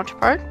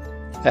counterpart.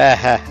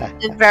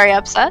 They're very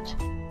upset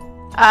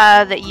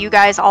that you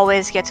guys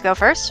always get to go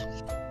first.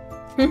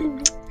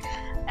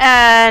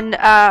 And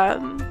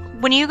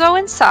when you go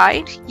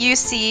inside, you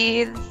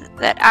see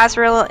that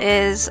Azrael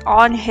is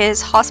on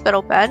his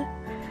hospital bed.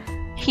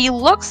 He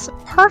looks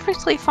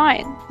perfectly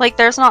fine. Like,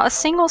 there's not a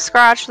single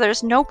scratch,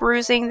 there's no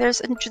bruising,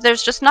 there's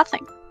just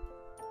nothing.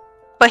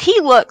 But he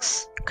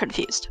looks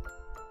confused.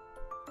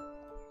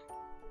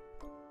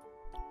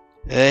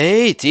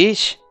 Hey,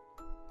 Teach.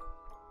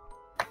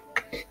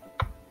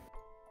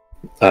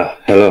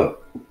 Hello.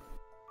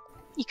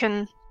 You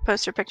can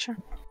post your picture.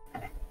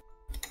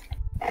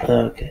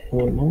 Okay,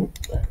 one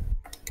moment.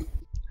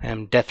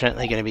 I'm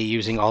definitely going to be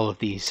using all of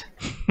these.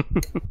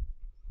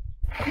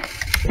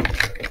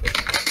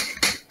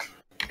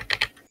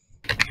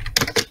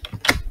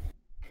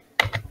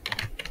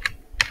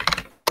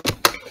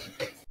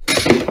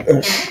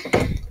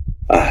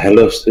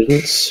 Hello,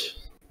 students.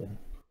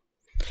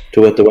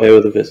 To what do I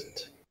owe the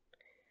visit?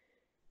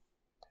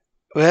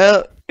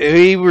 Well,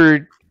 we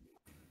were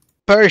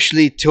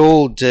partially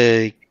told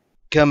to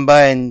come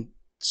by and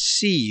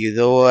see you,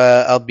 though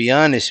I'll be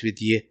honest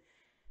with you.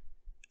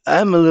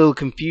 I'm a little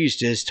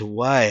confused as to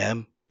why.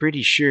 I'm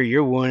pretty sure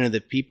you're one of the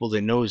people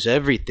that knows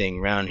everything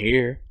around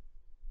here.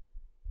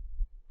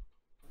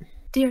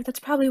 Dear, that's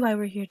probably why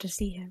we're here to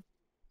see him.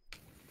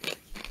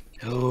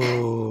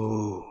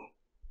 Oh.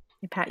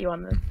 I pat you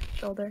on the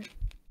shoulder.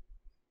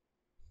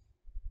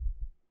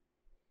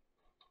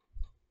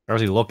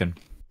 How's he looking?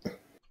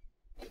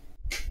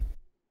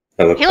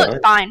 I look He fine. looks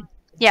fine.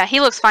 Yeah, he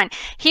looks fine.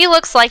 He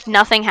looks like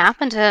nothing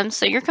happened to him,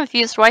 so you're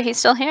confused why he's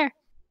still here.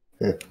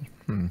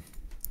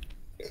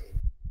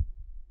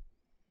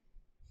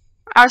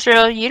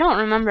 Azrael, you don't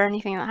remember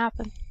anything that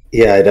happened.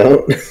 Yeah, I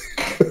don't.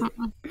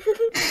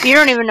 You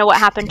don't even know what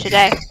happened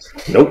today.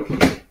 Nope.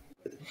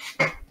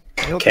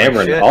 He looked like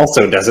Cameron shit.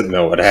 also doesn't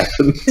know what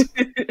happened.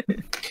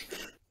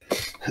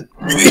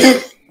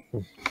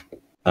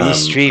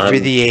 Mystery for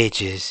the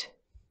ages.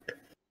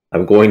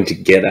 I'm going to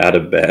get out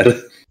of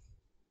bed.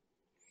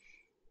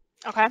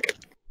 Okay.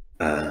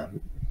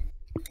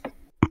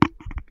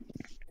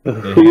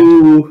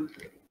 Who?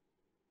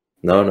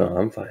 No,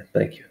 I'm fine.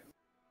 Thank you.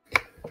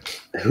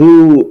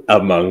 Who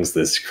amongst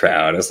this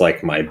crowd is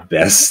like my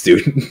best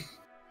student?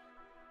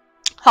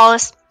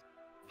 Hollis.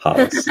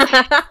 Hollis.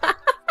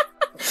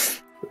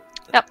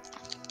 Yep.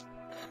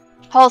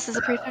 Hollis is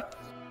a prefect.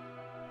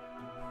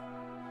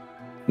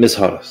 Miss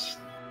Hollis.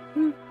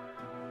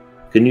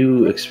 Can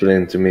you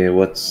explain to me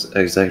what's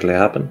exactly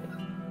happened?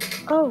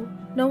 Oh,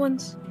 no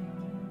one's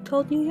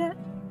told you yet?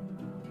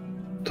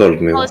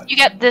 Told me Hollis, what? you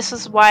get this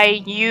is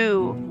why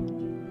you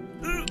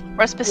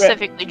were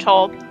specifically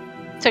told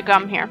to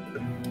come here.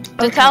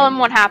 To tell him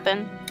what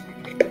happened.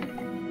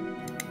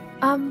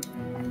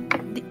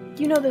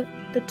 You know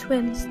the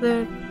twins,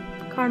 the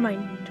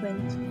Carmine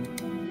twins.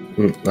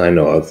 I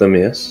know of them,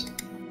 yes.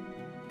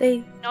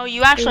 They. No,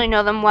 you actually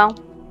know them well.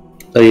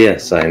 Oh,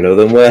 yes, I know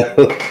them well.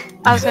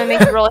 I was gonna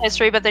make you roll a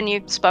history, but then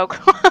you spoke.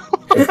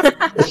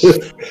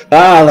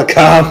 The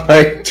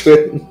Carmine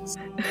twins.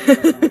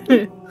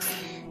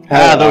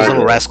 Those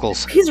little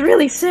rascals. He's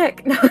really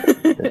sick.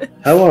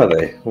 How are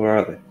they? Where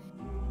are they?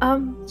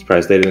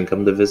 Surprised they didn't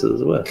come to visit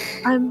as well.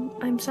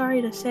 I'm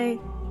sorry to say,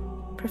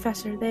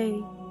 Professor,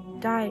 they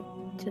died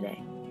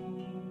today.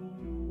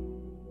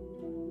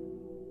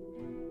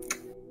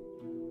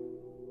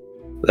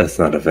 That's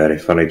not a very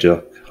funny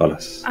joke,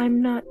 Hollis.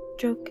 I'm not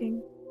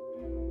joking.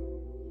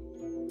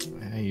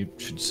 Yeah, you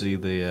should see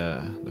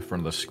the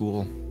front of the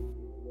school.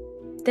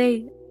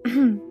 They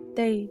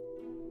they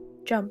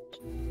jumped,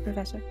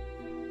 Professor.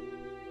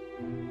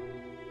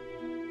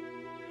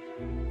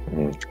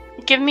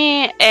 Give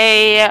me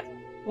a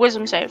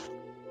wisdom save,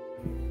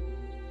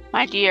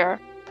 my dear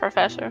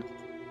Professor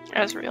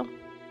Ezreal.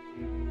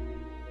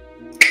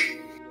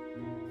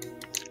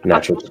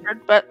 Natural.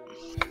 But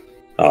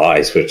Oh,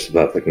 I switched to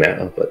public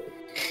now, but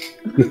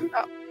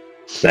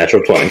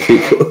natural 20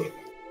 people.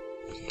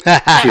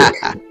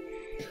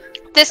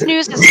 this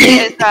news is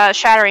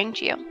shattering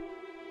to you.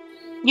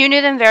 You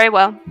knew them very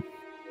well.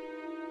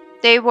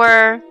 They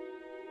were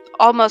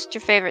almost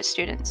your favorite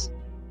students.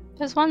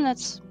 There's one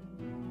that's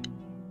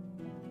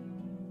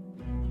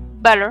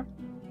better.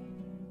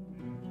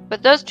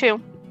 But those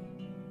two,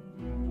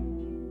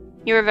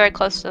 you were very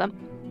close to them.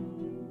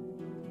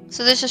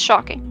 So this is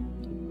shocking.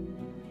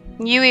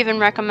 You even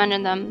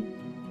recommended them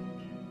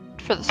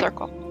for the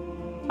circle.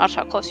 That's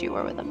how close you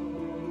were with them.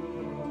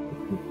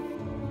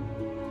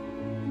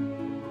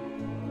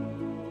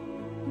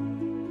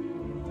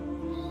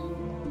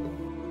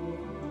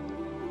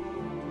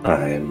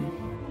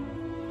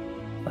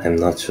 I'm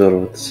not sure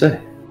what to say.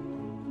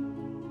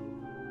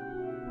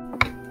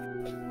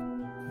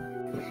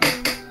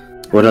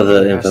 What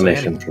other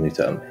information can you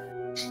tell me?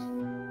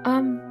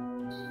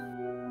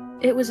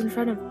 It was in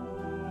front of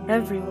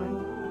everyone.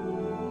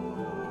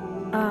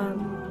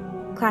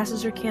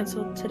 Classes are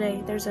canceled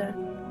today. There's a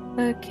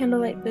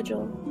candlelight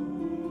vigil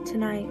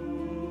tonight.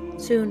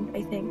 Soon,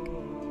 I think.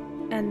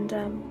 And,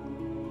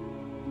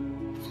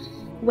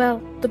 well,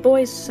 the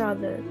boys saw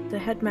the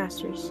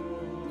headmasters,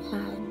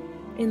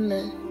 in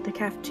the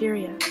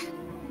cafeteria.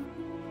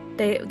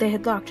 They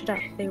had locked it up.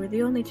 They were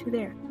the only two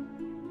there.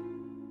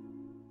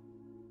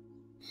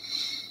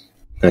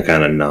 I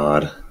kind of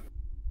nod.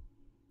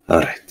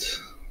 Alright.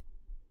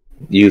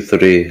 You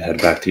three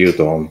head back to your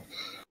dorm.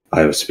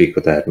 I will speak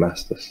with the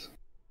headmasters.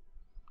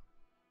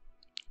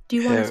 Do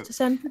you want us to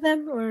send for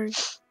them, or...?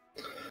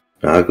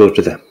 I'll go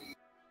to them.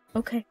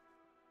 Okay.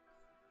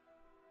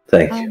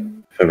 Thank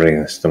you for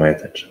bringing this to my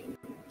attention.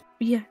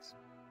 Yes.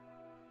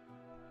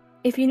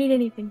 If you need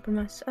anything from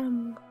us,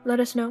 let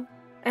us know.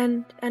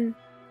 And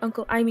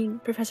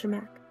Professor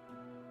Mac.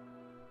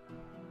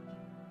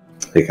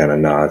 He kind of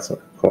nods,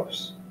 of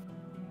course.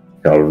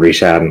 He'll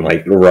reach out and,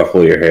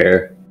 ruffle your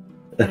hair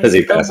as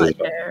he passes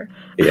by.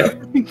 Yeah.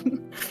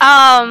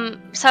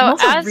 So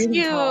as really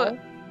you... tall.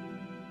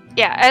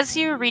 Yeah, as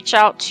you reach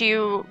out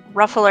to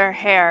ruffle her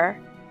hair,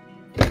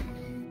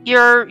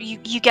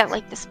 you get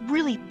this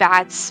really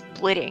bad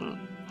splitting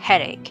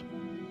headache.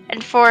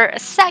 And for a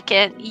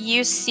second,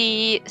 you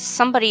see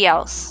somebody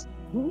else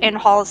in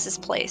Hollis's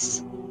place.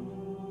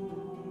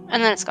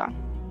 And then it's gone.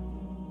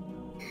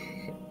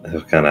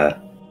 He'll kind of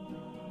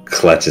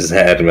clutch his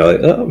head and be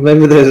like, oh,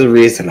 maybe there's a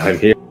reason I'm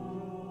here.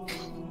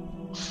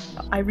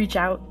 I reach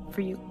out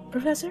for you,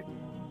 Professor.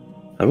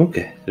 I'm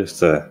okay.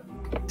 Just a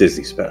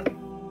dizzy spell.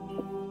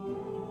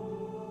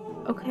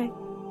 Okay.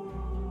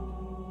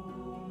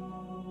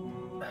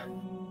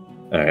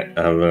 Alright,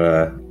 I'm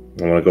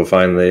gonna go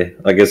find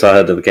I guess I'll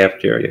head to the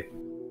cafeteria.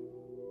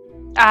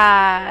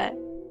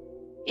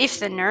 If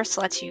the nurse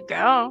lets you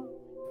go.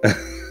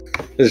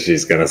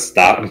 She's gonna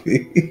stop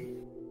me.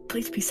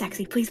 Please be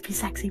sexy, please be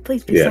sexy,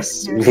 please be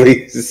Yes, sexy.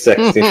 please,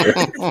 sexy.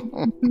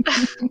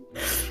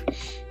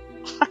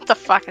 What the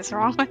fuck is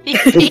wrong with you?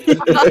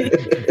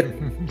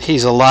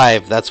 He's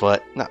alive, that's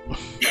what. No.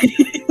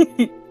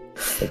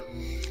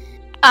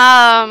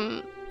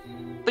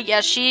 But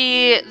yeah,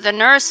 the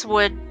nurse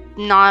would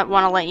not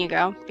want to let you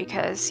go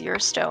because you're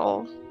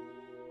still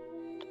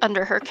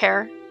under her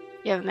care.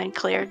 You haven't been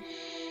cleared.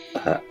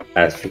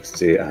 As you can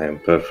see, I am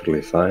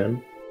perfectly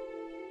fine.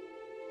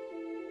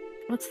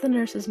 What's the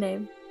nurse's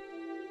name?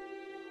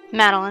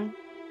 Madeline.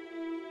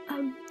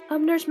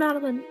 Nurse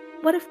Madeline,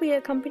 what if we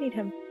accompanied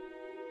him?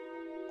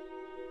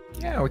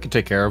 Yeah, we can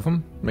take care of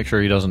him. Make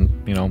sure he doesn't,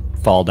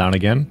 fall down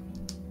again.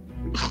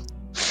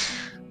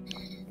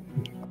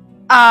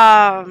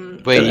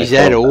 Wait, he's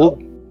that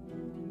old?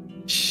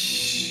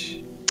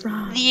 Shh.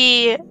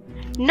 The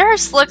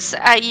nurse looks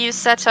at you,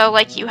 Seto,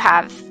 like you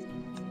have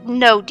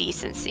no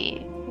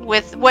decency.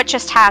 With what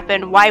just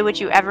happened, why would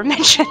you ever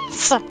mention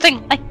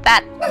something like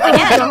that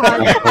again?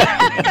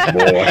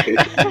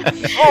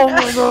 Oh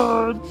my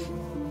god.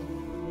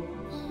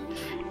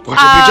 What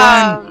have you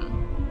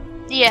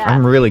done? Yeah.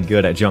 I'm really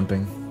good at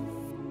jumping.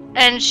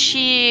 And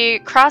she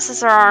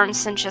crosses her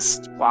arms and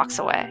just walks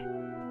away.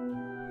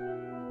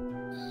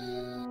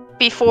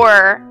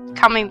 Before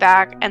coming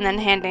back and then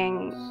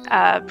handing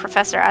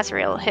Professor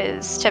Azrael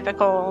his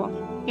typical,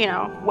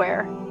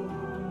 wear.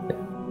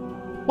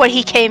 What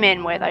he came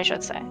in with, I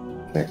should say.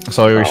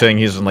 So you're saying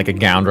he's in like a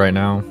gown right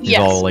now? He's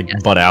all like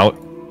butt out?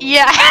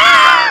 Yeah.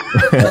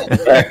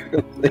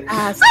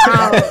 Ass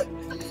out.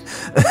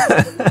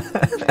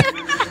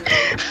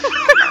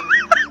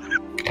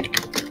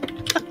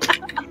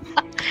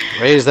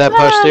 Raise that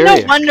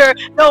posterior.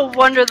 No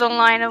wonder the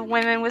line of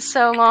women was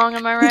so long,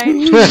 am I right?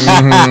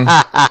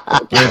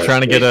 You're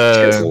trying to get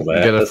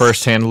a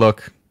first-hand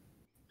look.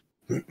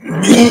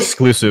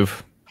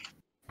 Exclusive.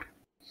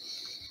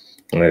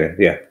 Okay,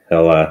 yeah.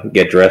 He'll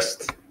get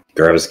dressed,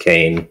 grab his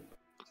cane,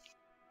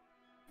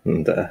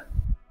 and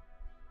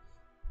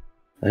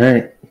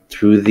alright,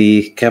 through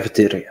the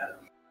cafeteria.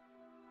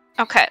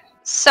 Okay,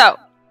 so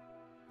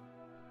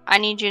I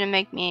need you to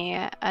make me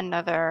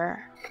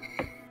another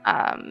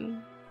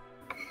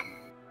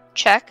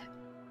check.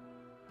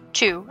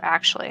 2,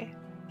 actually.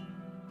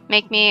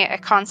 Make me a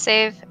con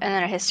save and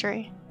then a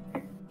history.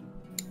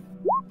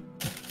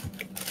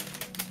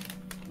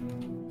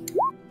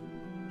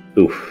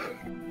 Oof.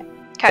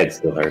 Okay. Head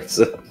still hurts.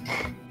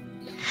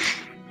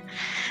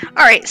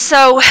 Alright,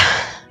 so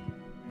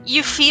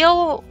you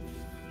feel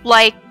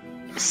like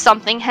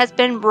something has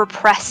been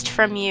repressed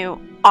from you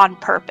on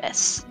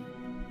purpose.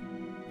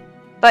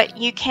 But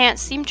you can't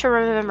seem to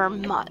remember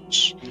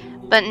much.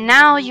 But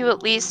now you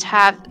at least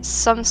have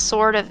some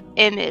sort of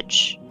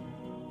image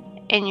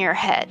in your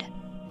head.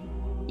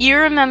 You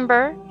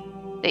remember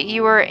that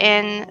you were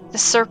in the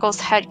Circle's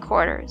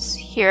headquarters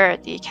here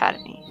at the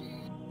Academy.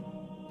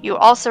 You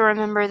also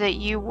remember that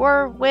you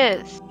were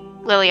with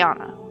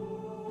Liliana.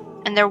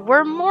 And there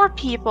were more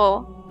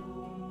people,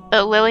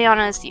 but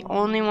Liliana is the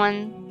only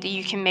one that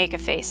you can make a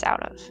face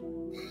out of.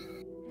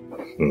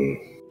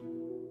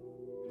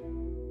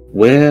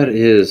 Where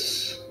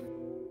is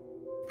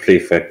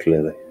Prefect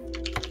Lily?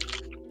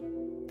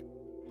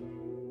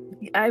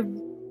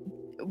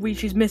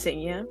 She's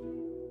missing, yeah?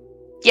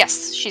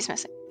 Yes, she's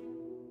missing.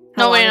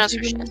 How Nobody long knows has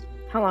where she she been- is.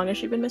 How long has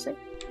she been missing?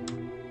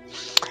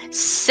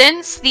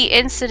 Since the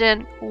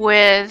incident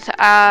with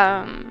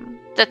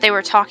that they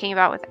were talking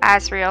about with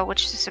Azrael,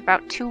 which is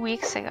about 2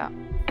 weeks ago.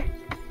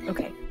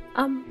 Okay.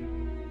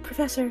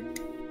 Professor,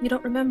 you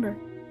don't remember.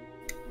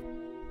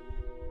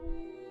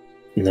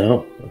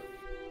 No.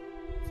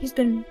 She's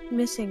been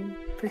missing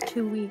for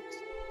 2 weeks.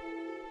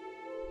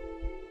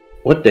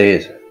 What day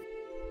is it?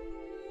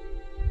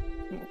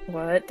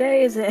 What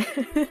day is it?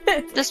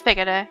 Just pick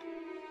a day.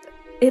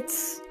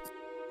 It's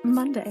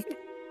Monday.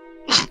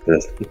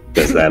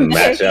 Does that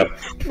match up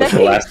with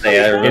the last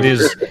day I remember?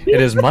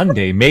 It is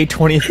Monday, May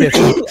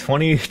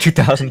 25th,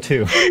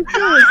 2002.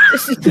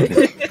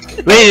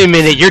 Wait a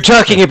minute, you're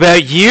talking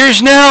about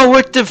years now?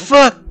 What the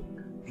fuck?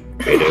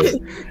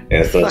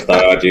 It's the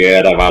third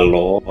year of our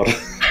Lord.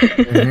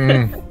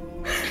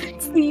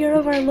 It's the year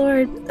of our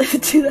Lord,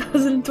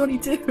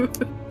 2022.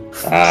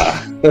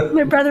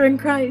 My brother in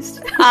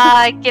Christ.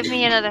 Give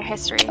me another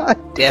history. God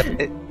damn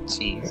it.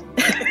 Jeez.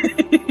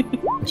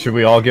 Should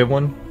we all give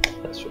one?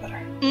 That's better.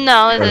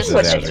 No, this Versus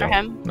switches Azrael. for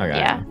him. Okay.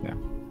 Yeah.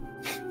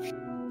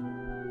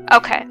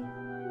 Okay.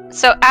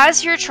 So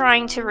as you're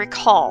trying to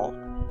recall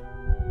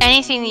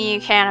anything that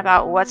you can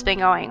about what's been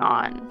going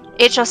on,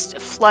 it just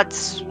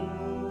floods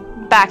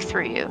back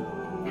through you.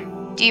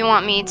 Do you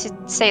want me to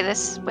say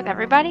this with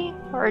everybody,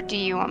 or do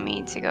you want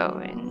me to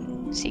go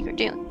in secret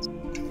dealings?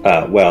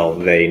 Well,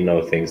 they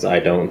know things I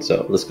don't,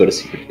 so let's go to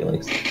secret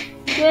dealings.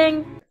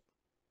 Ding.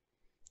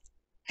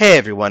 Hey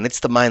everyone, it's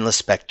the Mindless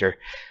Spectre.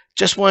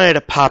 Just wanted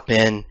to pop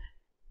in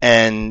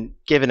and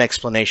give an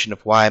explanation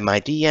of why my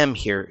DM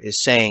here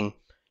is saying,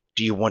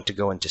 do you want to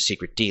go into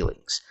secret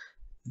dealings?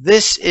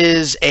 This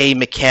is a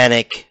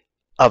mechanic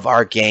of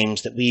our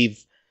games that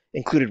we've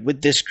included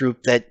with this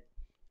group that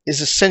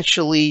is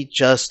essentially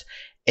just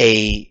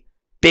a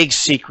big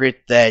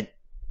secret that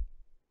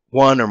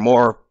one or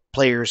more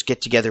players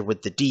get together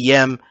with the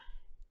DM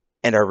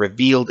and are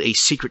revealed a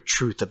secret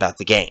truth about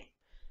the game.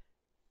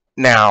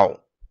 Now,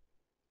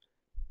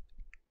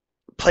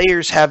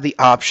 players have the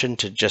option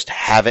to just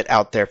have it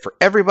out there for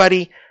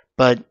everybody,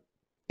 but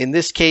in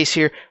this case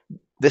here,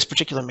 this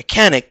particular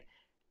mechanic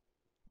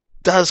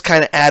does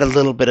kind of add a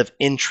little bit of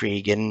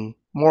intrigue, and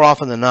more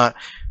often than not,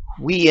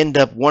 we end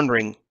up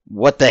wondering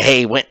what the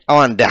hey went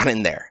on down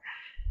in there.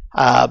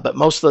 But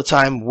most of the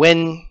time,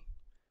 when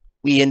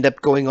we end up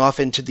going off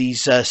into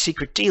these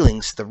secret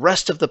dealings, the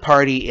rest of the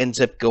party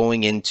ends up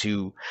going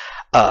into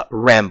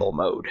ramble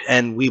mode,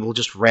 and we will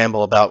just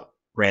ramble about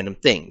random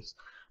things.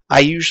 I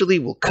usually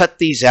will cut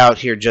these out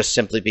here just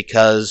simply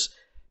because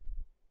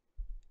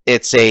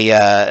it's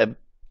a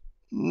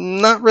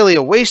not really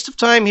a waste of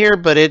time here,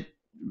 but it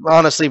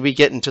honestly we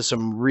get into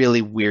some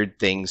really weird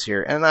things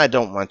here, and I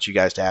don't want you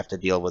guys to have to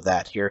deal with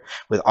that here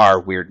with our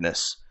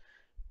weirdness.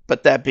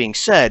 But that being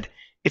said,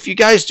 if you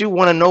guys do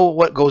want to know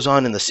what goes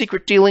on in the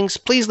secret dealings,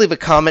 please leave a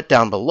comment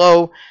down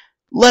below.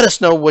 Let us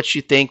know what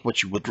you think,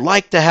 what you would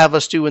like to have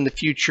us do in the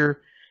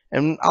future,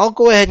 and I'll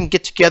go ahead and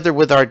get together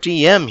with our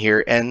DM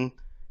here and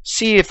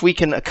see if we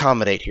can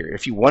accommodate here.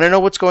 If you want to know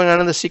what's going on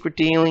in the secret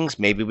dealings,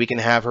 maybe we can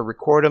have her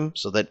record them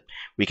so that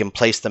we can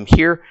place them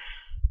here.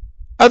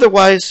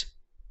 Otherwise,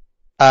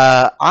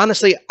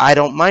 honestly, I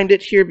don't mind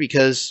it here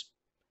because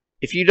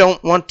if you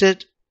don't want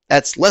it,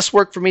 that's less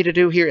work for me to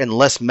do here and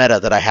less meta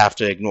that I have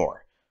to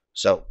ignore.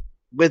 So,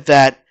 with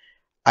that,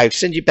 I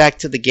send you back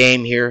to the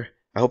game here.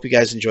 I hope you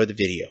guys enjoyed the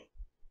video.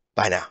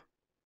 Bye now.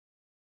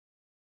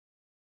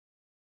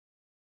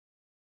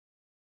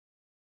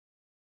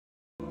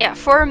 Yeah,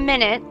 for a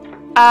minute,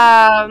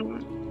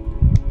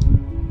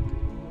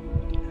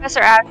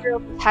 Professor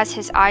Adriel has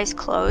his eyes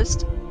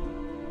closed.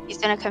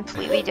 He's in a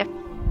completely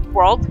different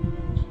world.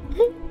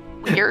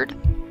 Weird.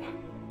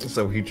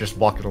 So he just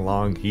walking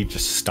along, he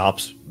just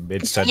stops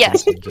mid-sentence.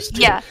 Yes. And just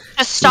Yeah,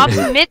 just stops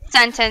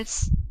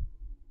mid-sentence,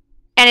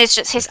 and it's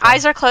just his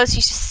eyes are closed.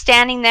 He's just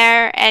standing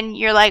there, and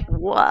you're like,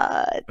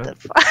 "What the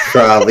fuck?"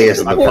 Probably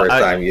isn't the first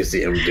time you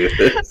see him do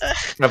this.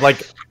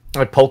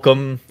 I poke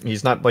him.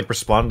 He's not like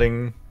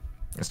responding.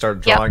 I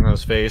start drawing on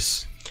his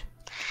face.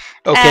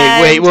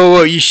 Okay, wait,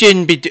 whoa, you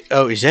shouldn't be.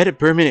 Oh, is that a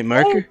permanent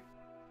marker?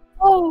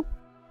 Oh,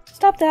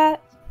 stop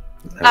that!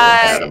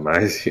 I will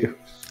atomize you.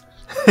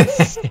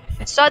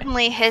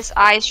 Suddenly, his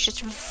eyes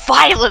just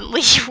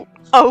violently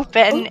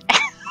open,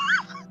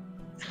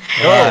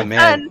 Oh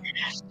man!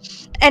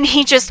 and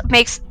he just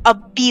makes a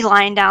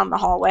beeline down the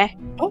hallway.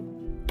 Oh,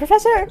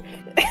 Professor!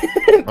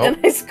 And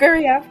I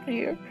scurry after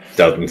you.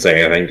 Doesn't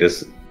say anything,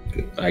 just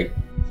like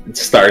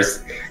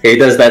starts. He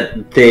does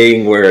that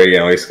thing where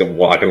he's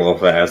walking a little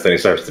fast, and he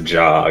starts to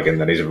jog,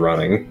 and then he's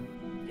running.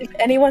 If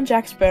anyone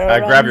Jack Sparrow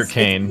runs, grab your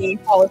cane. it's me,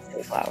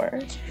 Policy Flower.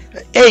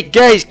 Hey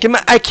guys, come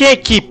on! I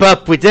can't keep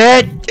up with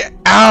that.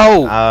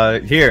 Ow!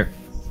 Here.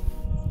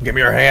 Give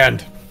me your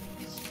hand.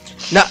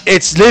 No,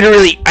 it's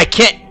literally I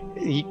can't.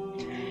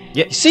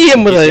 You see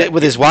him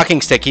with his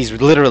walking stick. He's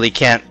literally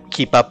can't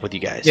keep up with you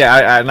guys.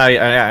 Yeah, and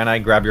I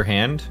grab your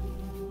hand.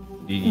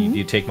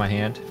 You take my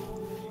hand.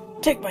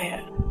 Take my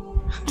hand.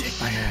 Take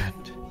my hand.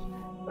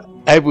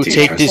 I will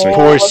take this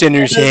poor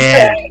sinner's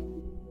hand.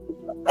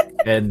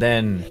 And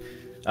then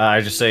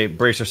I just say,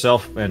 brace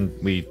yourself, and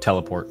we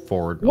teleport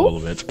forward a little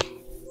bit.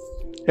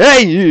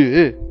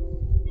 Hey!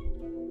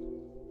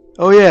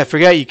 Oh yeah, I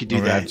forgot you could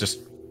do that.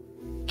 Just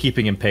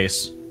keeping in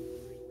pace.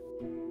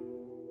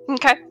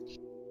 Okay.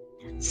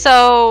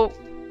 So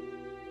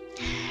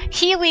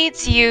he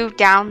leads you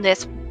down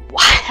this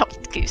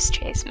wild goose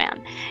chase,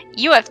 man.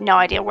 You have no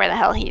idea where the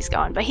hell he's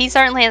going, but he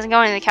certainly isn't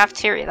going to the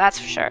cafeteria, that's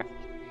for sure.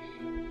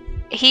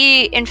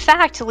 He, in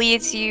fact,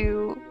 leads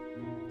you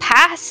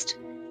past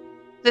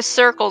the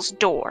circle's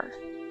door,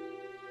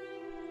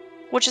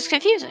 which is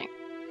confusing.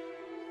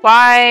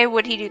 Why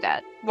would he do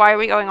that? Why are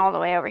we going all the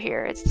way over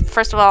here? It's,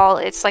 first of all,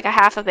 it's like a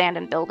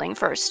half-abandoned building,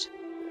 first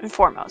and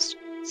foremost.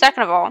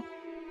 Second of all,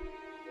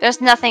 there's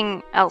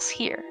nothing else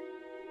here.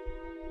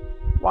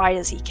 Why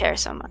does he care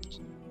so much?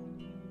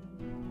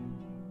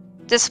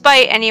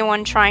 Despite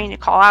anyone trying to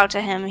call out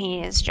to him,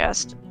 he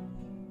doesn't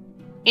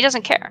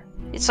care.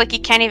 It's like he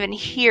can't even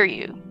hear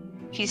you.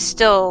 He's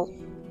still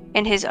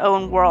in his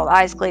own world,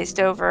 eyes glazed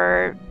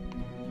over,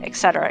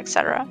 etc.,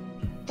 etc.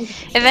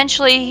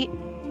 Eventually,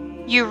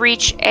 you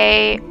reach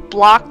a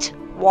blocked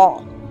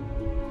wall.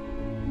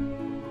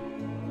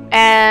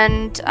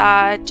 And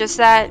does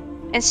that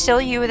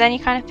instill you with any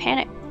kind of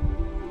panic?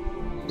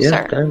 Yeah,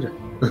 Sir? kinda.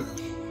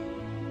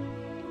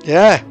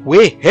 Yeah,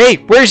 hey,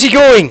 where's he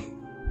going?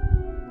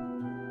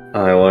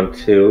 I want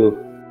to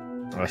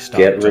I stop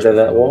get rid just of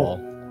that before the wall.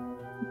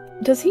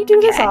 Does he do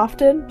this Okay.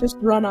 often? Just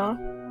run off?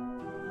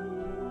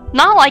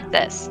 Not like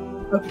this.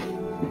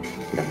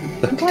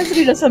 Implies that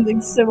he does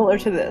something similar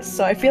to this,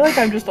 so I feel like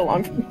I'm just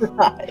along for the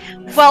ride.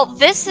 Well,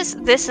 this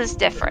is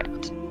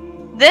different.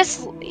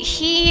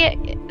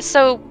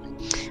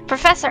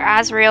 Professor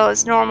Azrael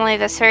is normally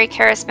this very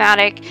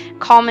charismatic,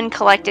 calm and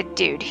collected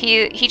dude.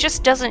 He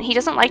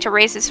doesn't like to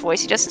raise his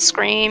voice. He doesn't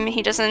scream.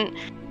 He doesn't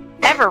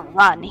ever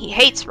run. He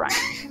hates running.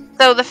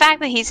 So the fact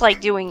that he's like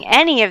doing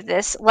any of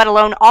this, let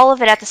alone all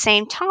of it at the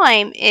same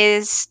time,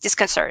 is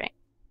disconcerting.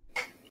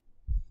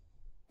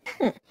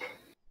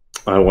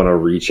 I want to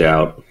reach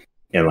out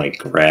and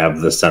grab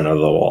the center of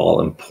the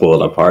wall and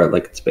pull it apart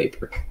like it's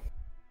paper.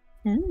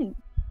 Can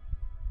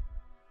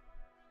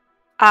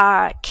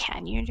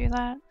you do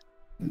that?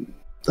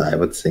 I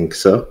would think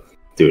so,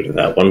 due to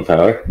that one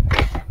power.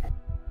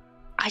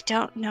 I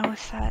don't know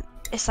if that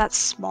is that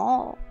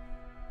small.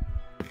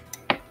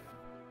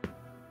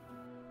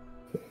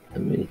 I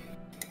mean,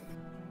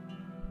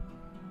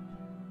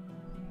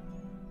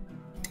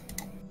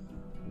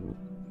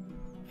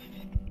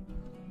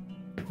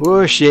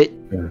 Oh shit!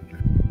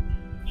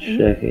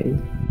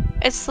 checking.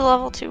 It's the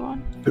level 2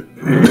 one.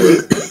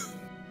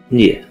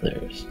 Yeah,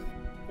 there's.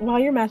 While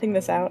you're mapping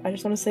this out, I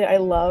just want to say I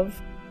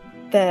love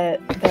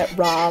that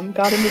Rom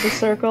got into the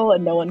circle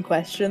and no one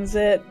questions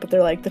it, but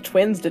they're like, the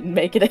twins didn't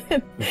make it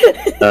in.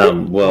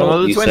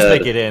 Well, the you twins said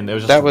make it in. It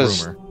was just a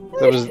rumor.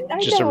 That was I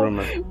just a know.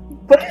 rumor.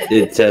 But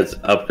it says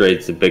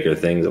upgrades to bigger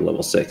things at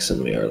level 6,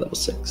 and we are level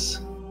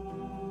 6.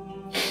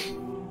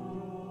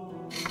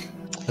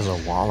 There's a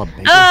wall of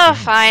bacon. Oh,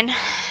 fine.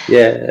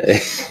 Yeah.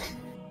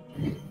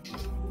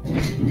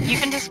 You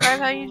can describe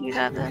how you do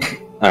that then.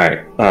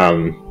 Alright,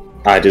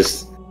 I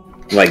just,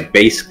 like,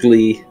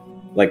 basically,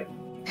 like,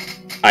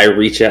 I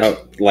reach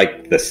out,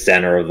 like, the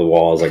center of the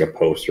wall is like a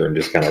poster and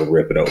just kind of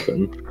rip it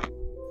open.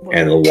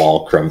 And the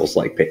wall crumbles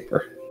like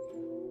paper.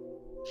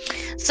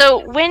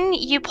 So when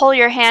you pull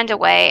your hand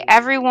away,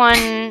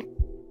 everyone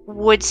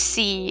would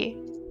see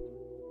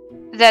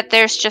that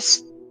there's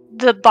just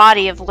the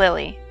body of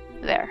Lily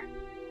there.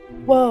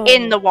 Whoa.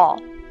 In the wall.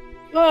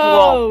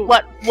 Whoa.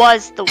 What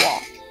was the wall?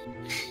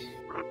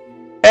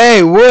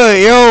 Hey, what,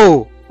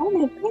 yo? Oh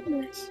my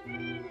goodness.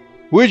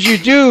 What'd you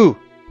do?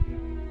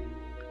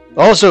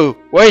 Also,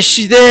 why is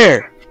she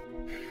there?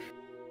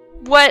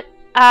 What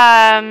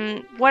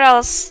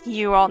else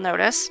you all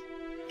notice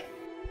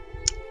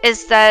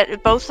is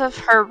that both of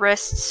her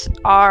wrists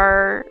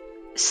are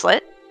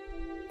slit,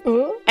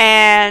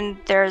 and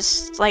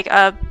there's like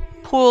a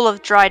pool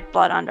of dried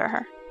blood under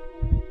her.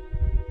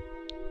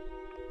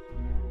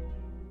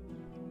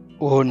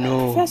 Oh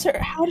no. Professor,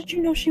 how did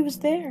you know she was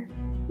there?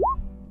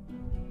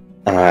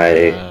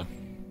 I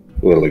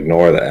will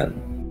ignore that.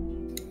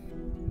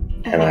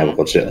 And I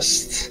will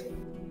just...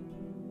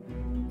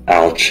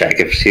 I'll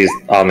check if she's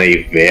on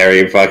the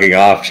very fucking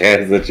off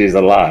chance that she's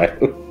alive.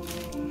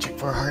 Check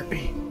for a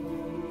heartbeat.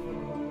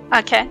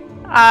 Okay.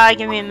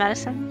 Give me a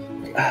medicine.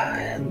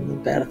 And the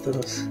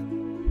battles.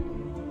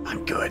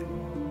 I'm good.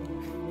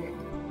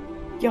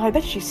 Yo, I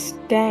bet she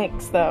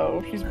stinks,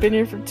 though. She's been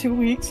here for 2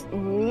 weeks.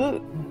 Ugh.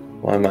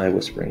 Why am I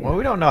whispering? Well,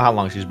 we don't know how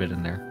long she's been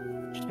in there.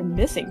 She's been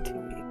missing 2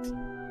 weeks.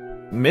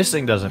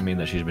 Missing doesn't mean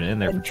that she's been in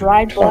there. And For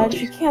dried 2 blood, weeks.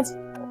 she can't.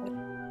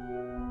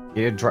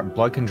 Yeah,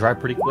 blood can dry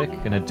pretty quick,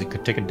 and it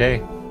could take a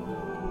day.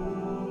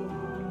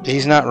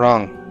 He's not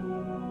wrong.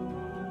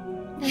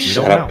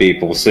 Shut don't up, know.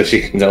 people, so she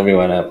can tell me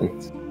what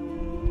happens.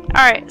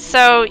 Alright,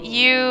 so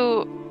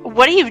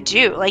what do you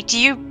do? Like, do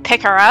you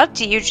pick her up?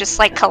 Do you just,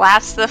 like,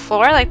 collapse to the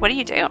floor? Like, what do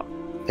you do?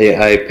 Hey,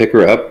 I pick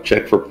her up,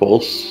 check for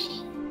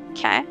pulse.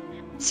 Okay.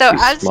 So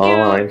She's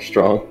small, I'm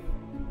strong.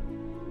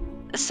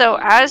 So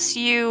as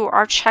you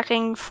are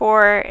checking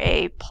for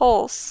a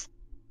pulse,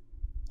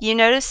 you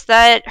notice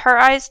that her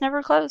eyes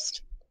never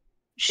closed.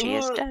 She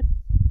is dead.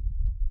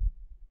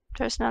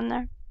 There's none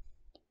there.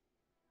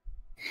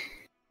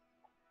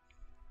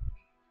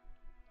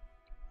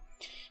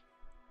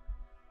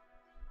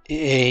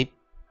 Hey,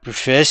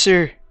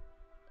 Professor?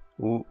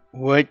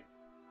 What's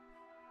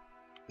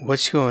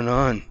going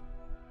on?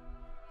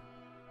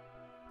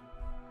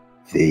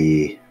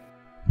 The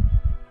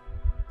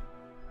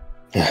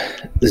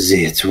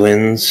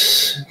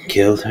twins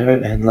killed her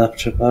and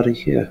left her body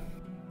here.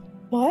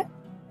 What?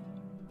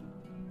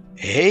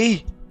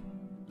 Hey?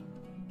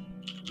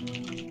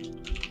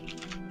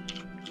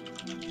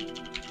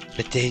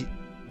 But they...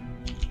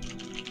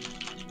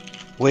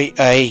 Wait,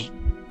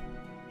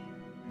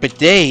 But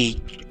they...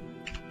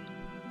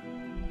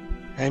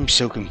 I'm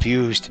so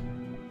confused.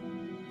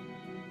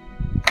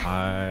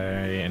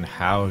 And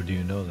how do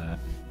you know that?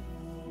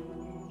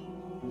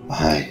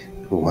 I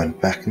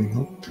went back and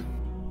looked.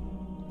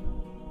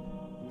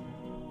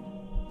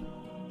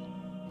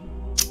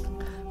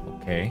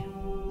 Okay.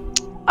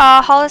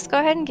 Hollis, go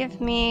ahead and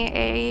give me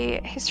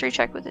a history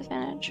check with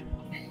advantage.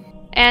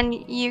 And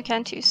you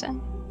can too, Sin.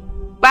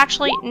 Well,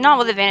 actually, not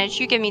with advantage.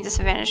 You give me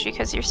disadvantage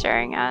because you're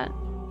staring at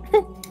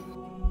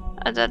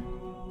a dead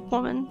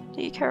woman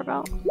that you care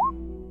about.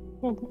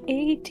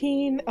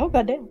 18. Oh,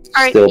 goddamn.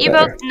 Alright, Still you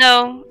better. both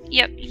know.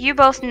 Yep, you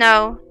both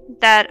know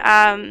that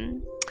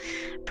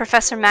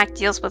Professor Mac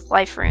deals with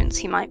life runes.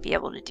 He might be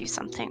able to do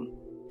something.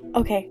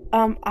 Okay,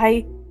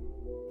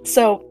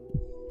 So,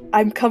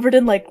 I'm covered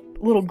in, like,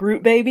 little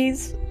Groot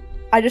babies.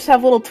 I just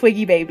have little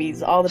Twiggy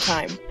babies all the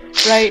time,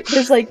 right?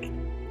 There's, like,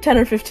 10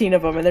 or 15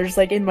 of them, and they're just,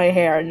 like, in my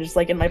hair and just,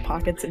 like, in my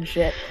pockets and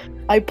shit.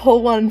 I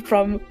pull one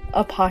from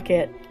a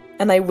pocket,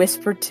 and I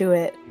whisper to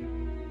it,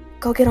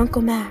 "Go get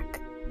Uncle Mac.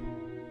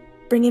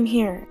 Bring him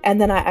here." And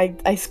then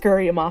I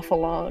scurry him off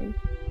along.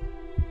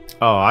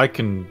 Oh, I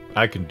can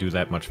do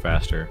that much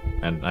faster,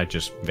 and I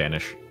just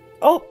vanish.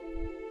 Oh!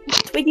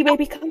 Twiggy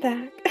baby, come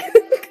back.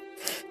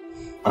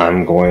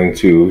 I'm going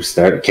to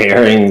start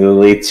carrying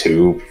Lily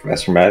to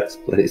Professor Matt's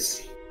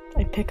place.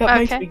 I pick up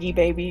my Okay. Twiggy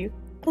baby,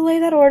 belay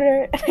that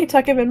order, and I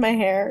tuck him in my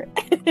hair.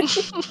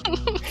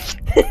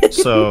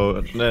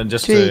 So,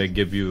 just to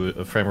give you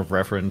a frame of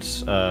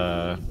reference,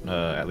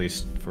 at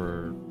least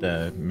for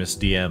the Miss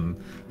DM,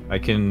 I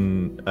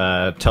can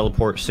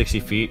teleport 60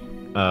 feet,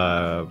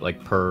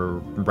 like per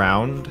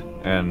round,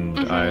 and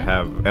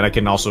I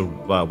can also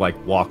like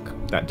walk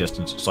that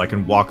distance. So I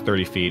can walk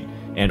 30 feet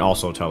and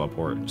also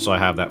teleport. So I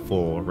have that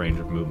full range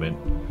of movement.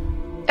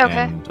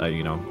 Okay. And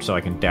you know, so I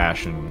can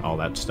dash and all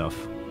that stuff.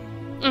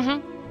 Mm-hmm.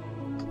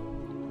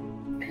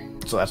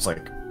 So that's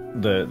like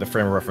the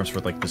frame of reference for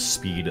like the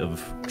speed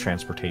of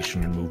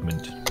transportation and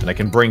movement. And I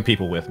can bring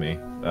people with me.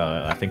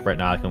 I think right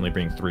now I can only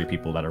bring 3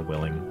 people that are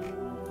willing.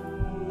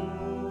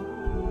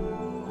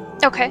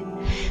 Okay.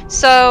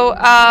 So,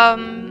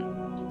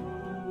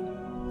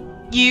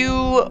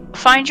 You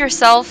find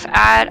yourself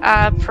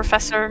at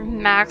Professor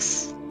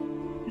Max's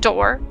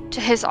door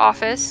to his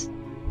office.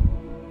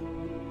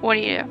 What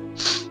do you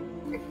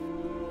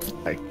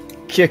do?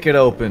 Kick it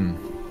open.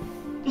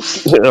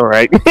 All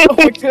right. Oh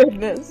my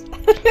goodness.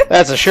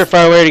 That's a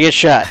surefire way to get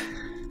shot.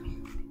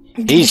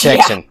 He's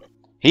Texan.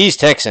 He's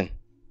Texan.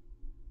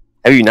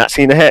 Have you not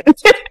seen the hat?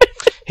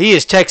 He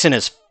is Texan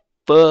as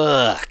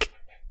fuck.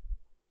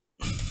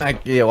 I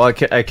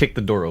kicked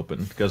the door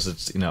open because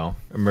it's,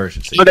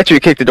 emergency. So that you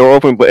kicked the door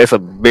open, but it's a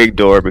big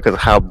door because of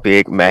how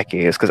big Mac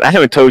is. Because I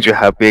haven't told you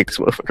how big this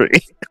motherfucker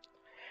is.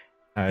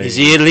 Is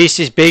he at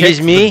least as big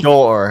as me? The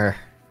door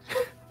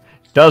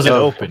doesn't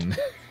open.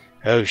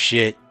 Oh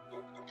shit.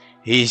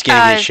 He's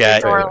gonna get shot.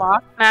 Is the door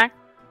locked, Mac?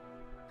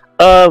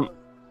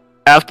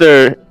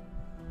 After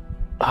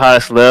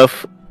Haas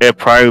left, it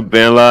probably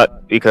been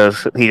locked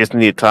because he just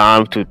needed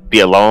time to be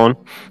alone.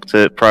 So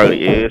it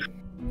probably is.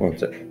 One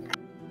second.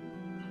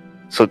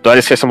 So do I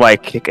just hear somebody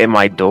kick at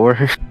my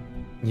door?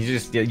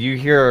 You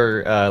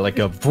hear like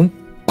a boom.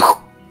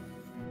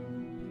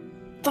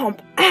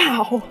 Thump.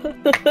 Ow.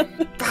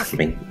 I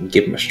mean,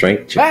 give him a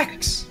strength check.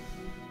 Max.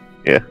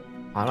 Yeah.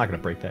 I'm not gonna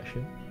break that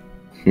shit.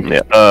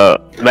 Yeah.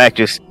 Mac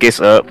just gets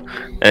up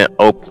and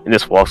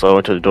just walks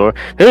over to the door.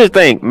 Here's the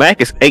thing, Mac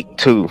is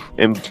 8'2"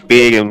 and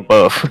big and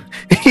buff.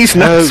 He's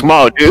not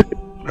small, dude.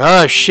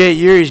 Oh shit,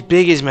 you're as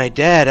big as my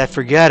dad. I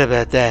forgot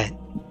about that.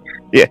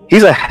 Yeah,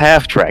 he's a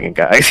half dragon,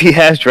 guys. He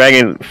has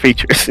dragon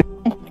features.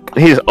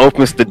 He just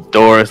opens the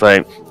door. It's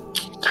like,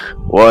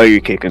 why are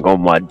you kicking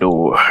on my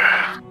door?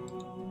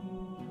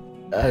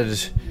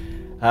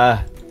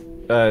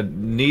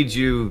 Need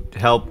you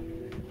help,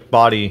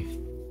 body.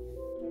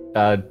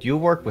 You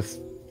work with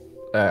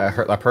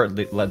I've heard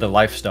the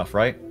life stuff,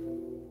 right?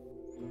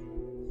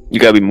 You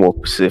gotta be more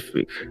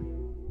specific.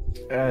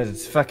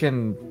 It's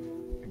fucking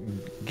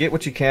get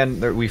what you can.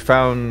 We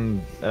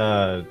found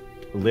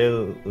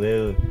Lily.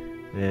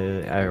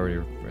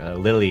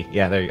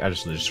 Yeah, there. I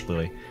just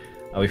Lily.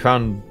 We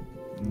found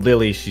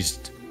Lily. She's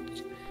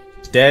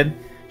dead.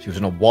 She was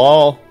in a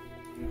wall.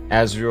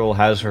 Azrael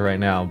has her right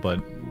now, but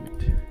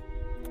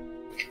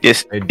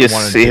Just wanted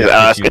see to his get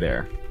eyes. you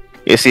there.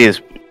 You see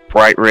his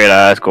bright red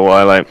eyes go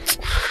on. Like,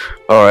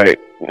 all right,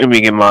 let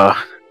me get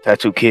my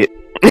tattoo kit.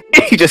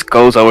 He just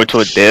goes over to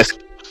a desk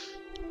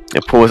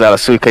and pulls out a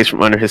suitcase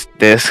from under his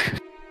desk.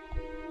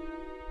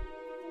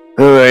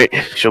 All right,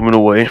 show me the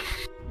way.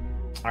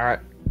 All right.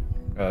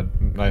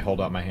 I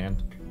hold out my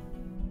hand.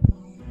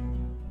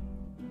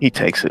 He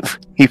takes it.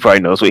 He probably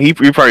knows what he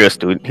probably a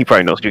student. He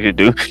probably knows what you could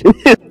do.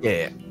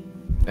 Yeah.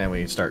 And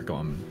we start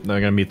going. They're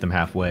gonna meet them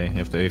halfway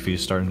if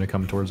he's starting to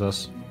come towards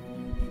us.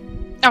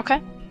 Okay.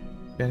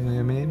 Can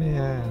you meet me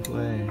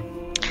halfway?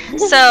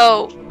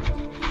 So,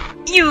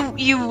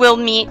 you will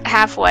meet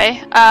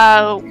halfway.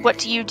 What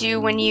do you do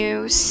when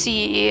you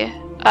see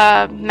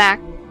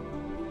Mac,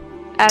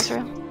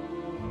 Azrael?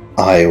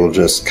 I will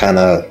just kind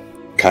of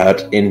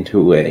cut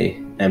into a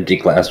empty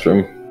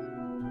classroom,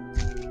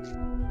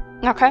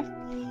 Okay.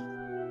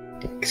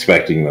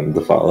 expecting them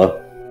to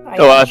follow.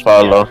 I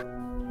follow.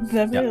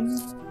 Them Yep. in.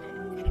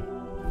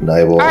 And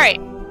I will All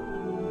right.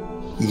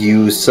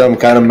 use some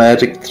kind of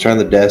magic to turn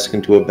the desk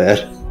into a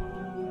bed.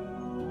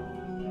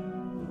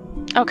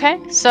 Okay.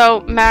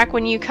 So, Mac,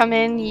 when you come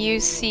in, you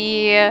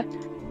see a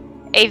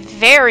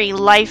very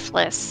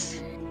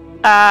lifeless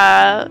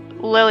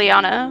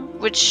Liliana,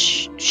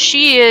 which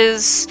she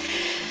is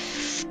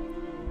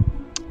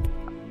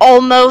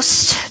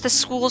almost the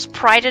school's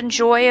pride and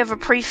joy of a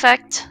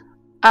prefect.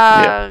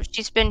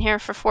 She's been here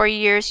for 4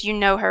 years. You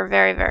know her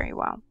very, very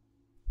well.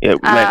 Yeah,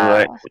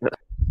 Mac,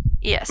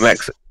 Yes.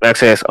 Max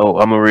says, "Oh,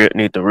 I'm gonna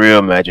need the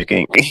real magic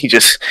ink." He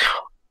just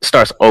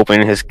starts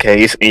opening his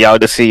case, and y'all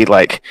just see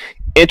like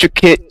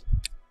intricate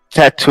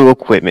tattoo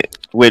equipment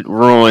with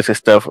runes and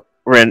stuff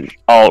written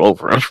all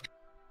over him.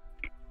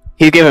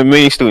 He's given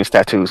many students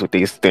tattoos with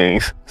these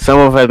things. Some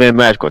of them have been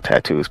magical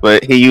tattoos,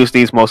 but he used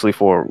these mostly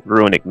for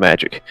runic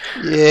magic.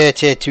 Yeah,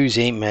 tattoos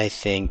ain't my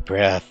thing,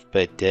 bruv.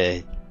 But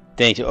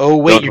thank you. Oh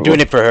wait, you're doing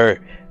it for her.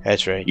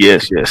 That's right.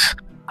 Yes.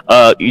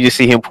 You just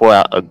see him pour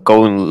out a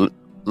golden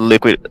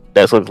liquid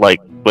that looks like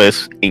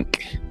bliss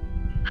ink.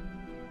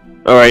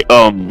 All right.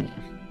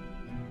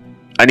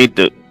 I need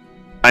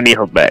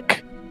her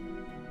back.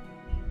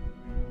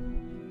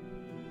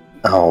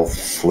 I'll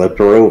flip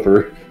her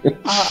over.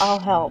 I'll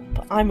help.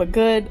 I'm a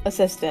good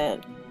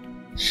assistant.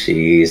 If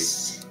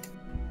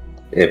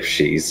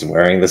she's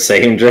wearing the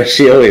same dress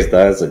she always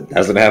does, it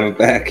doesn't have it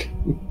back.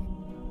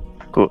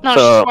 Cool. No,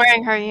 So, she's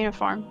wearing her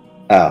uniform.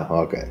 Oh,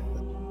 okay.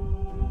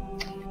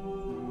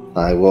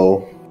 I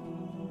will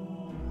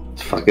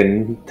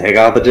fucking take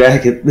off the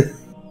jacket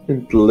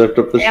and lift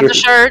up the And the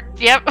shirt. shirt.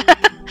 Yep.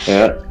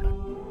 Yeah.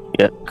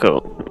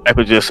 cool. I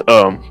could just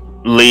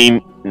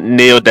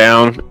kneel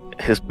down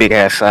his big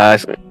ass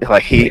size,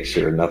 like Make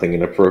sure nothing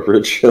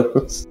inappropriate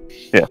shows.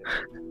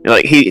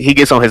 like he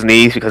gets on his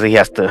knees because he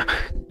has to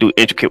do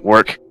intricate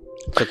work.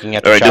 Looking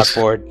at the Alright,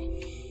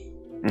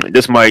 chalkboard.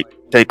 This might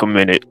take a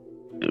minute.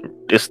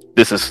 This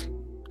is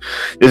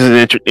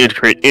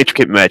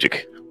intricate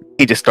magic.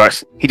 he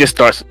just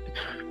starts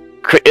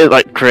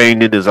like creating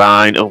the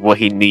design of what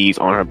he needs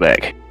on her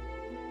back.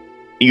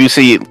 You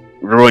see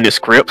ruin the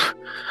script,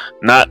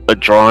 not a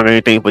drawing or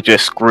anything, but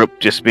just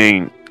script just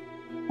being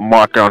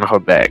marked on her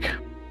back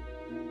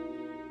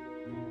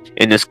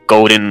in this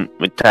golden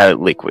metallic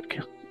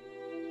liquid.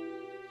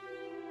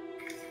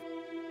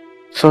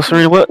 So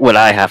Serena, what would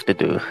I have to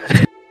do?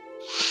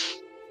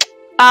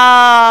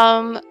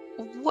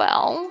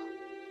 Well,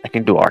 I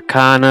can do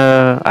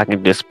Arcana. I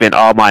can just spend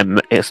all my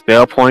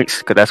spell points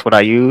because that's what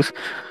I use.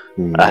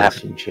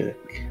 Medicine check.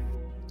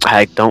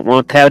 I don't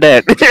want to have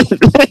that.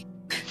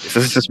 This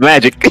is just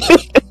magic.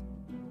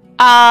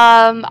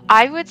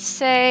 I would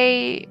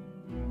say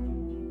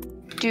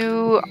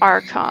do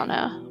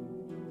Arcana.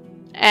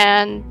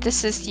 And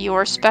this is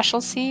your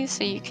specialty,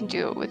 so you can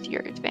do it with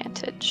your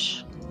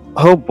advantage.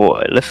 Oh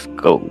boy, let's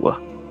go.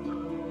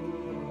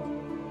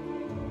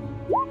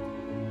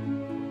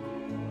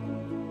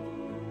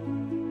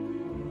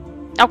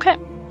 Okay.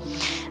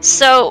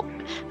 So,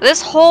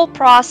 this whole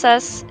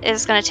process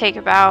is going to take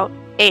about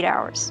 8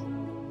 hours.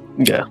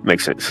 Yeah,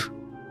 makes sense.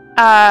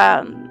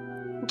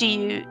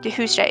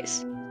 Who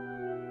stays?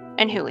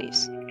 And who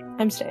leaves?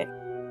 I'm staying.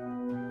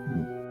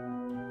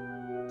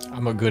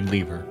 I'm a good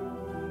leaver.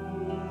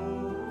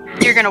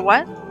 You're gonna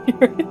what?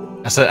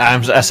 I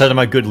said I'm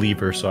a good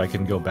leaver, so I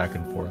can go back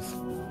and forth.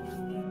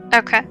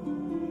 Okay.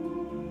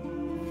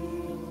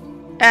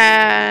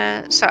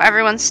 So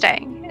everyone's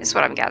staying, is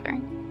what I'm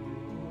gathering.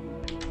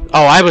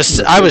 Oh, I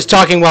was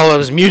talking while I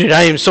was muted.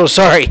 I am so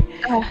sorry.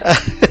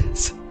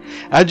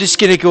 I'm just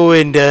gonna go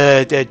and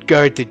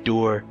guard the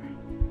door.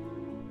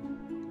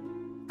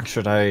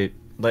 Should I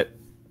let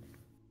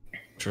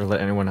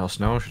anyone else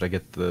know? Should I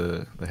get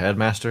the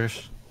headmasters?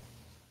 Should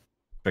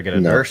I get a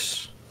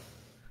nurse?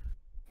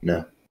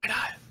 No.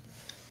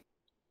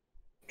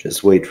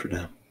 Just wait for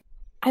now.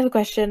 I have a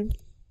question.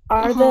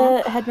 Are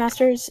the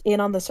headmasters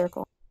in on the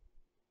circle?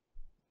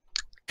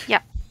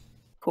 Yeah.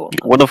 Cool.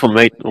 One of them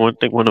made.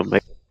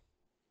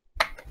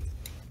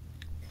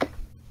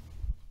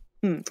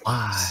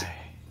 Why?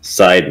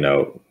 Side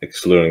note,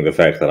 excluding the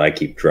fact that I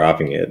keep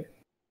dropping it,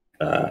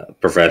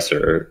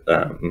 Professor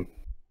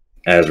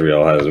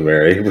Azrael has a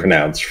very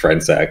pronounced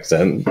French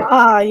accent.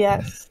 Ah,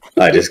 yes.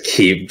 I just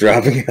keep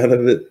dropping out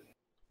of it.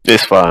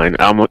 It's fine.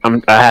 I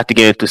have to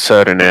get into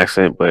Southern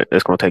accent, but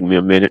it's gonna take me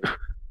a minute.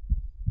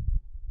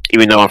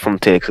 Even though I'm from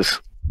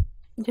Texas.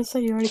 Just so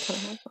you already cut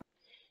him off.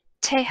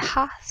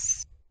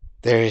 Tejas.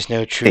 There is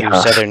no true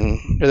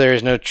Southern. There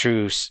is no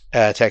true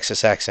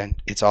Texas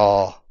accent. It's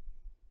all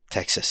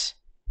Texas.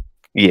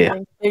 Yeah.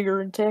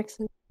 Bigger in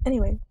Texas.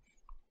 Anyway.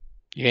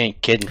 You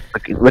ain't kidding.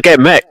 Look at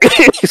Mac.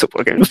 He's a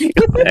fucking.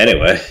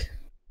 Anyway.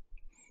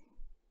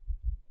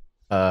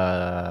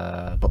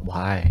 But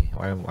why?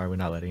 Why are we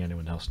not letting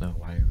anyone else know?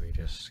 Why are we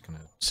just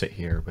gonna sit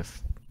here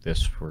with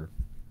this for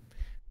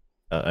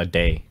a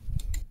day?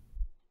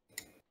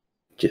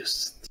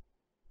 Just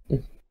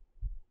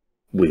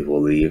we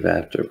will leave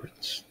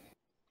afterwards.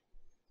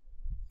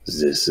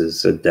 This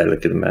is a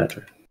delicate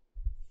matter.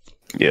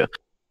 Yeah.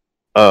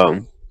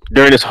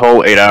 During this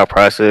whole 8-hour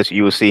process,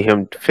 you will see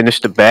him finish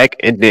the back,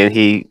 and then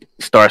he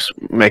starts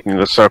making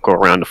a circle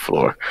around the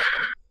floor.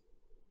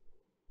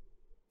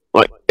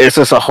 Like, it's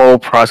just a whole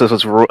process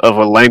of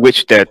a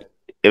language that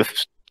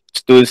if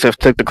students have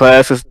took the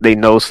classes, they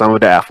know some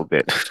of the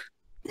alphabet.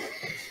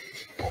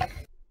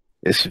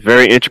 It's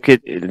very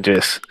intricate and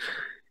just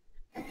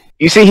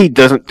you see he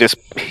doesn't just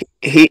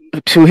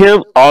to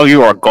him all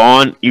you are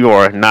gone, you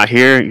are not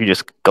here, you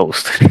just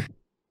ghost.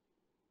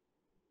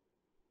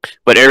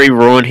 But every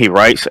rune he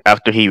writes,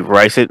 after he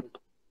writes it,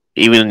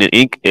 even in the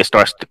ink, it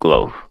starts to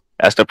glow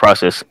as the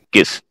process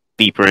gets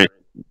deeper into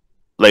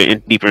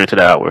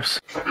the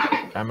hours.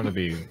 I'm gonna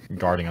be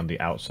guarding on the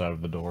outside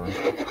of the door.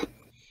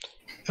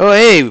 Oh,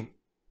 hey!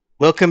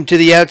 Welcome to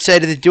the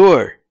outside of the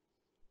door.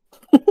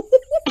 I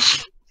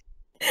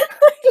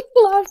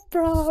love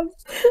prom.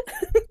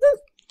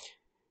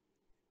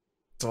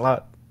 It's a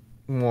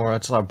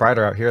lot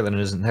brighter out here than it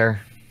is in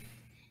there.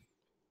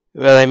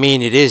 Well, I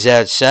mean, it is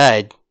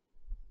outside.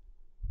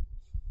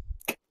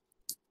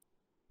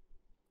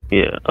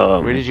 Yeah.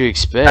 What did you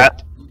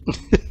expect?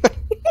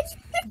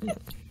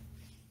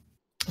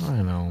 I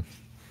don't know.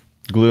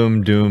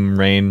 Gloom, doom,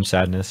 rain,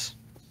 sadness.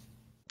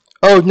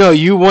 Oh no,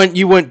 you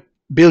want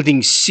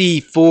building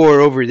C4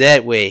 over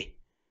that way.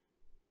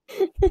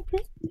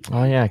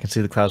 Oh yeah, I can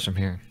see the clouds from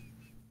here.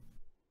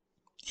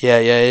 Yeah,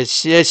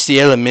 it's the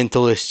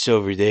elementalists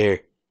over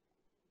there.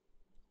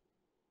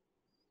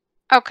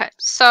 Okay,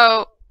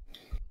 so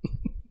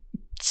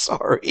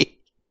Sorry.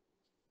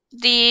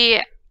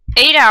 the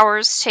 8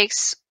 hours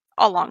takes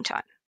a long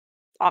time.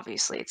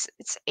 Obviously,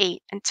 it's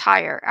 8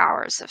 entire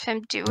hours of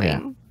him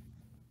doing.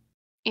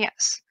 Yeah.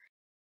 Yes.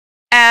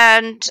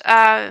 And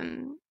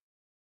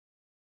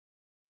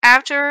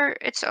after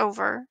it's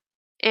over,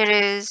 it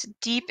is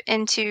deep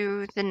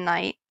into the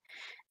night,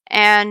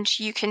 and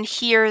you can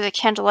hear the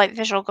candlelight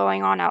vigil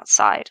going on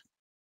outside.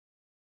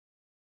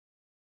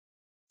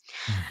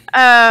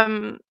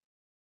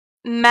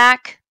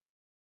 Mac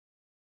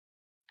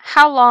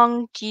how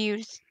long do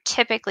you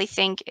typically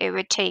think it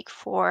would take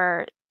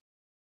for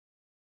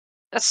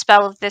a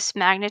spell of this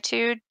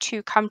magnitude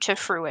to come to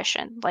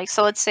fruition? Like,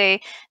 so let's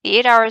say the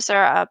 8 hours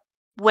are up.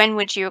 When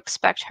would you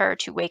expect her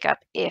to wake up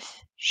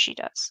if she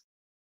does?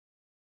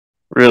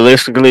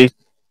 Realistically,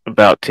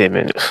 about 10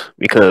 minutes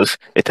because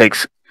it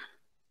takes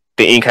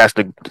the ink has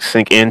to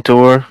sink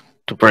into her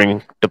to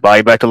bring the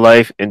body back to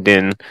life, and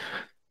then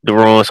the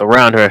ruins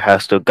around her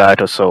has to guide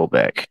her soul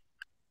back.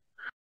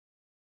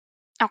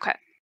 Okay.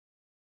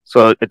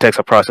 So it takes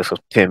a process of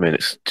 10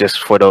 minutes just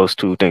for those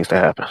two things to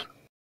happen.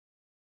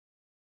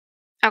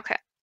 Okay.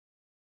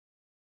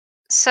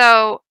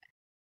 So,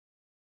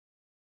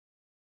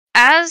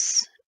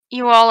 as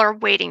you all are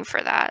waiting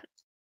for that,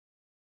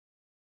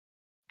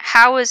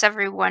 how is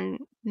everyone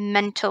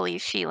mentally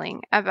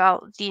feeling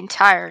about the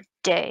entire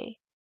day?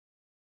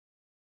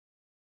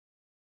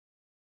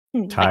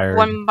 Tired. Like,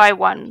 one by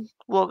one,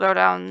 we'll go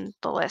down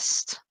the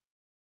list.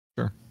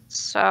 Sure.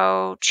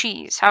 So,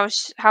 Cheese,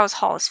 how's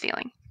Hollis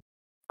feeling?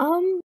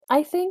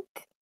 I think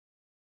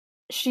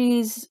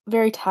she's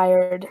very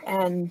tired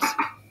and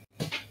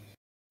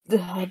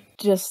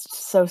just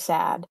so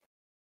sad.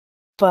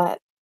 But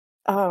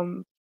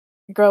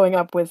growing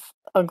up with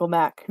Uncle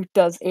Mac, who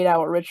does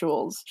 8-hour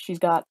rituals, she's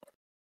got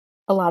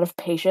a lot of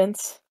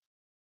patience,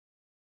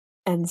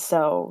 and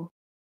so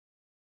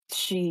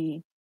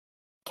she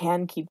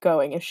can keep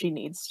going if she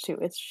needs to.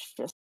 It's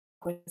just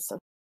so.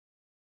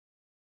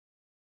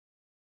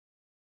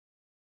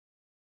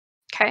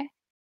 Okay.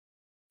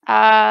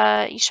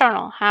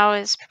 Eternal, how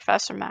is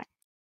Professor Mac?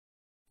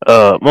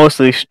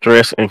 Mostly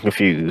stressed and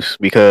confused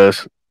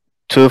because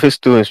two of his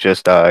students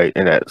just died,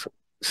 and that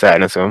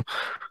saddens him.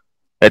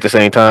 At the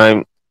same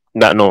time,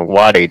 not knowing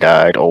why they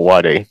died or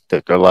why they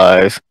took their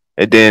lives,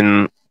 and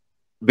then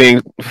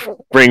being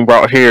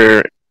brought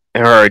here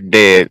and her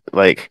dead.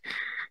 Like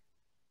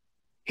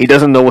he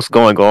doesn't know what's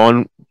going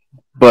on,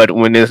 but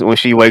when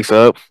she wakes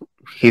up,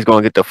 he's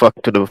gonna get the fuck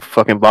to the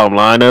fucking bottom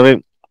line of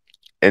it,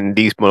 and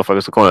these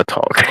motherfuckers are gonna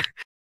talk.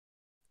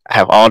 I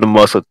have all the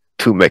muscle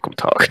to make them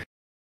talk.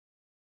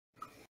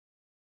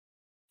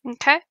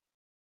 Okay.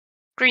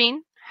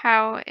 Green,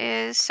 how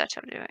is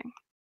Seto doing?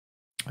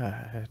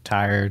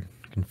 Tired,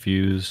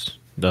 confused,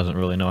 doesn't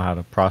really know how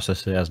to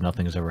process it as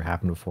nothing has ever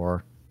happened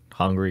before.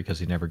 Hungry because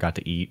he never got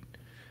to eat,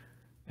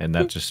 and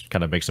that just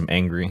kind of makes him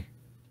angry.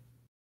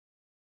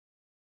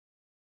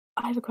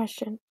 I have a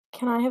question.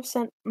 Can I have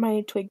sent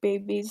my twig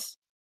babies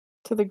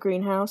to the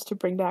greenhouse to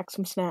bring back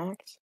some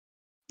snacks?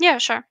 Yeah,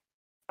 sure.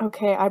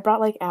 Okay, I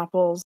brought like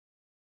apples,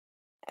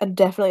 and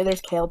definitely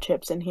there's kale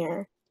chips in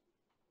here.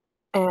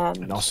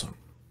 And awesome.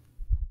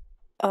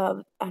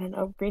 I don't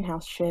know,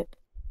 greenhouse shit.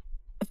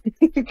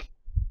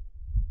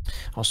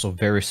 Also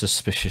very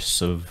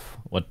suspicious of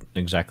what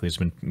exactly has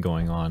been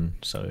going on,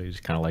 so he's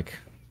kind of like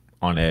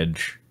on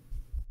edge.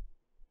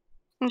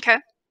 Okay.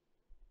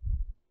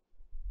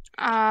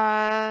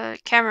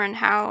 Cameron,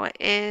 how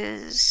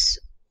is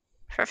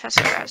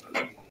Professor Raz?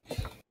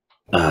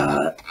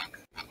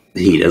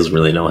 He doesn't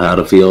really know how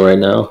to feel right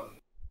now.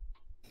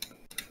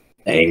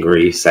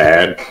 Angry,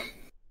 sad,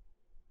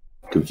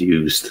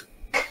 confused.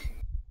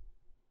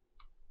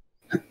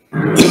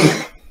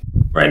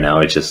 Right now,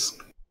 it's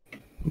just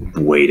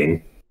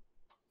waiting.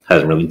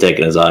 Hasn't really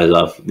taken his eyes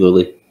off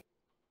Lily.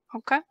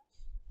 Okay.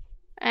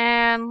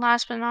 And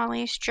last but not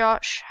least,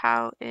 Josh,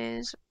 how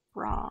is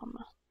Rom?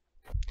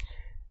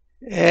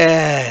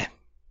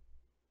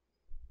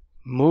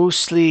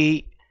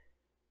 Mostly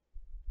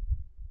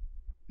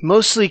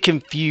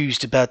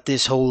confused about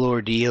this whole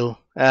ordeal.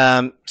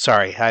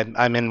 Sorry,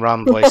 I'm in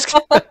Rom voice.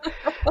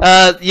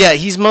 Yeah,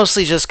 he's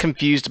mostly just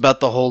confused about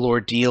the whole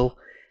ordeal.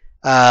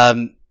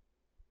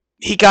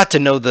 He got to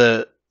know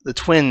the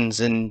twins,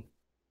 and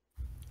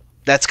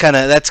that's kind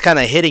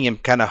of hitting him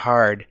kind of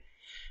hard.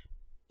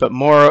 But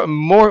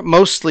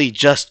mostly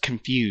just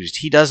confused.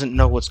 He doesn't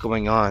know what's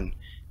going on.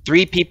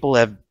 3 people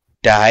have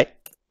died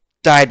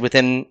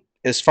within,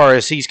 as far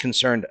as he's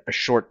concerned, a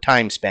short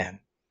time span.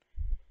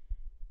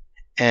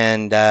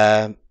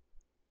 And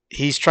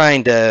he's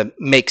trying to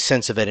make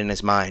sense of it in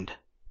his mind.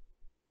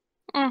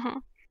 Mm-hmm.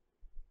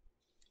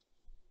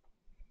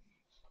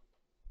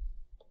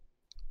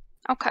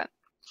 Okay.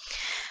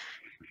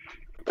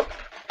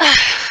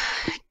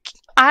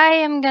 I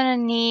am gonna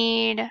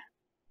need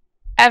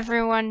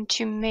everyone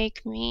to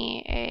make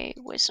me a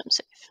wisdom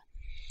save.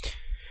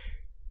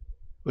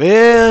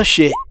 Well,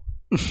 shit.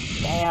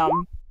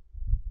 Damn.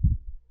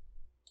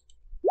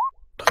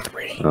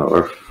 Oh,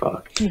 we're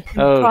fucked.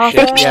 Oh,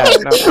 shit. Yeah,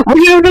 no.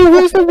 We don't know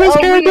who's the best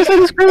characters in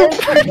this group.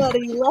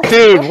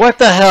 Dude, what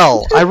the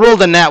hell? I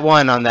rolled a nat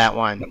 1 on that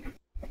one.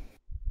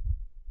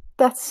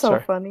 That's so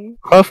Sorry. funny.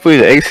 Hopefully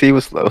the AC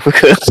was low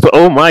because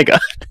oh my god.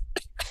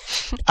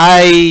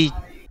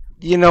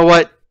 You know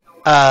what,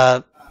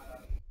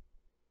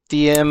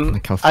 DM,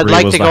 Like how I'd three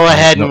like was to like go my-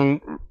 ahead no. and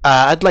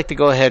I'd like to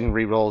go ahead and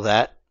re-roll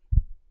that.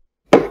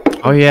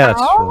 Oh yeah, that's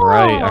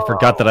right. I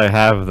forgot that I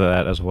have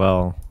that as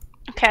well.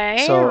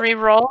 Okay, So-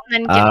 reroll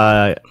and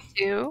then give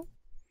 2.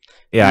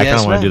 Yeah, I kind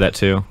Yes, of want to do ma'am. that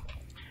too.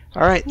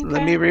 All right, Okay.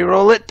 let me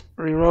re-roll it.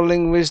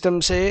 Re-rolling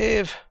wisdom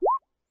save.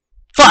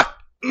 Fuck!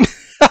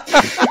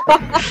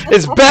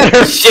 It's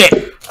better!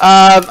 Shit!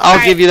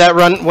 I'll give you that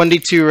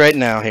 1d2 right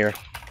now here.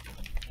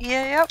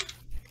 Yep.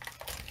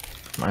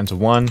 Mine's a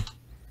 1.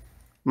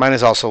 Mine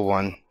is also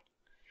 1.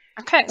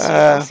 Okay, so you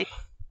both see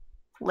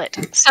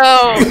lit.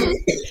 So,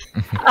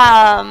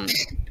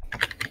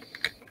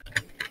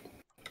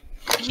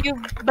 you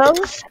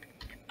both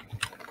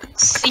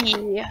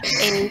see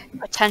a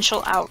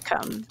potential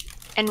outcome,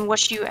 and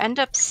what you end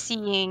up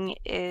seeing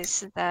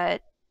is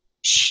that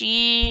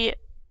she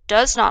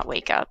does not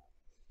wake up.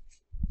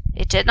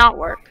 It did not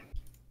work.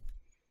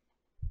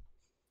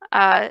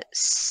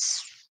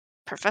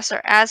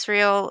 Professor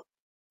Asriel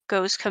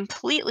goes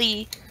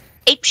completely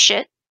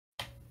apeshit,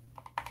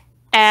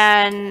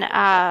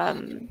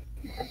 and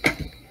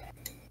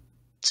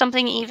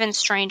something even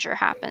stranger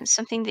happens,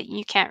 something that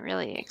you can't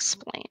really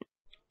explain.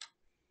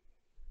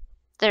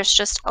 There's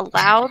just a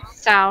loud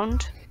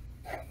sound,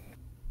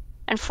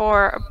 and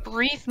for a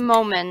brief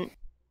moment,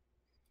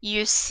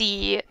 you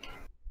see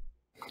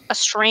a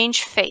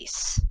strange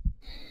face.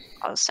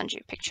 I'll send you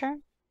a picture.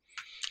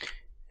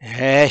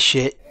 Ah,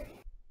 shit.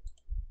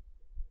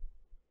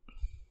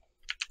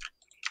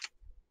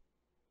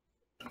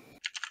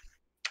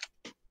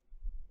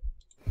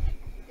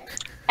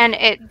 And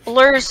it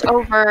blurs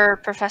over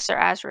Professor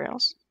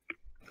Asriel's.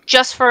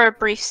 Just for a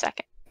brief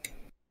second.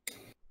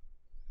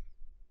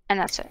 And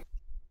that's it.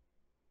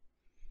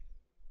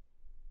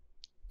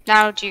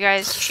 Now, do you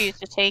guys choose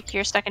to take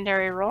your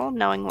secondary role,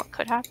 knowing what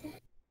could happen?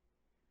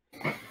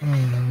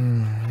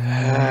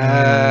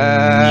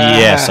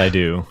 Yes, I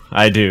do.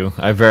 I do.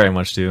 I very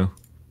much do.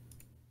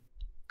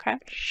 Okay.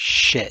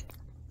 Shit.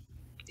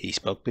 He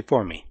spoke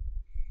before me.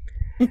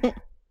 Well,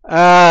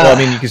 I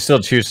mean, you can still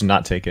choose to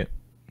not take it.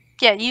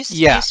 Yeah, you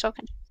Yeah. still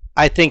can.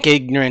 I think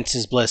ignorance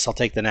is bliss. I'll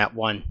take the nat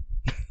 1.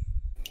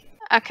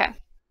 Okay.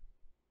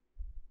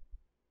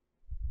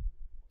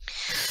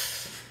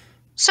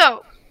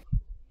 So,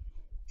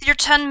 your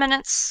 10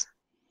 minutes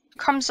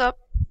comes up,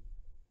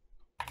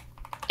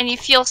 and you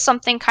feel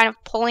something kind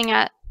of pulling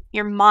at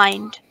your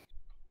mind.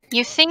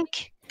 You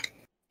think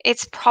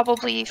it's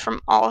probably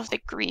from all of the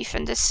grief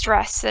and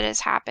distress that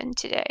has happened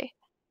today.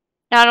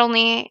 Not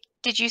only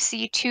did you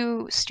see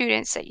 2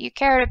 students that you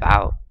cared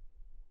about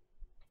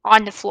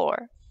on the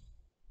floor,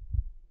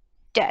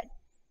 dead,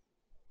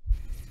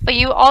 but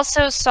you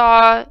also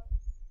saw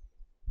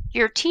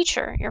your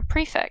teacher, your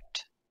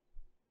prefect,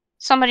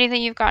 somebody that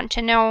you've gotten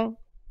to know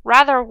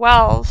rather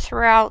well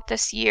throughout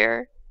this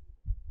year,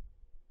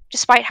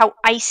 despite how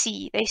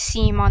icy they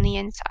seem on the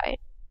inside,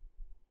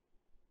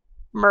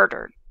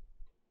 murdered.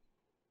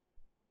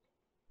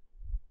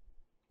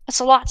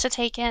 It's a lot to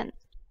take in.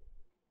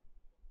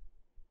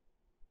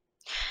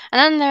 And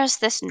then there's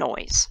this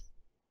noise.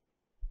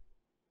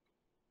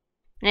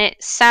 And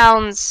it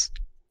sounds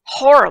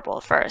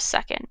horrible for a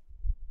second,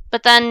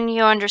 but then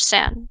you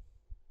understand.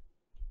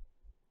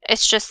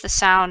 It's just the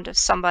sound of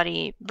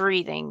somebody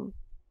breathing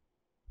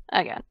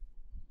again.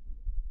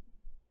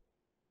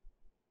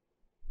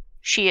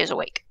 She is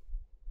awake.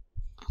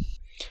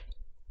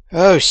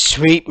 Oh,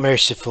 sweet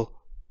merciful.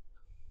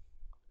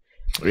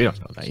 We don't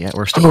know that yet.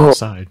 We're still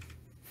outside.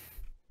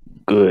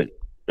 Good.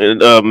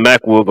 And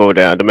Mac will go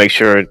down to make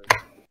sure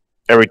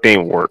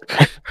everything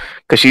worked.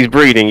 Because she's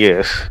breathing,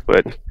 yes,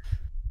 but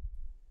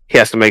he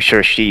has to make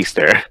sure she's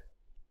there.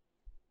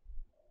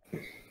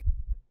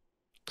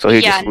 So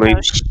he just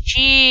leaves.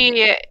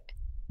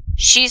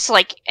 She's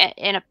like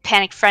in a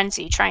panic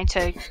frenzy trying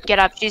to get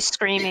up. She's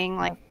screaming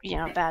like,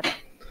 bad.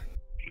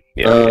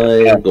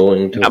 I'm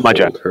going to Not my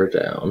job. hold her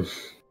down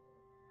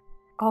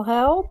I'll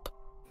help.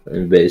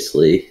 and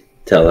basically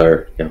tell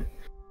her,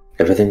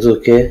 everything's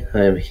okay.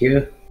 I am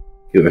here.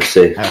 You are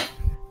safe.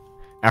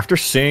 After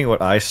seeing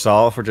what I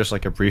saw for just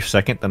like a brief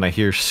second, then I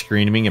hear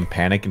screaming and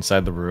panic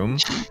inside the room.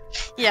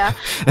 Yeah.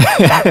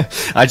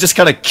 I just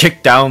kind of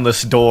kick down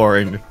this door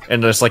and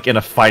just like in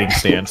a fighting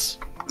stance.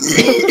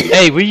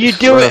 Hey, what are you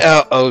doing?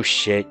 Oh,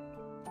 shit.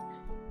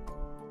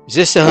 Is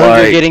this the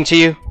hunger getting to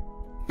you?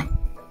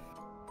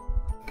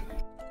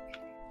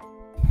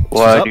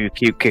 Why do you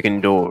keep kicking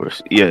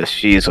doors? Yes,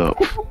 she's up.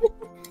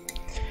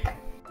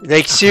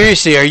 Like,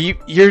 seriously,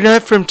 you're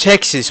not from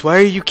Texas. Why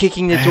are you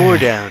kicking the door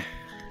down?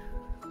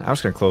 I was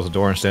gonna close the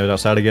door and stand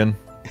outside again.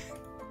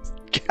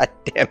 God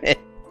damn it.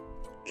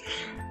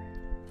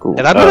 Cool.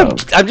 And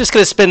I'm just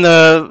gonna spend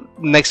the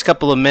next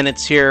couple of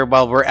minutes here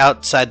while we're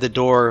outside the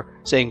door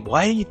saying,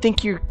 why do you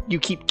think you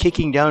keep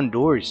kicking down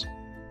doors?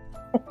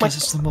 Because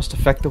it's the most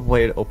effective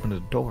way to open a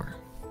door.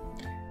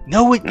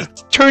 No,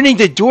 turning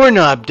the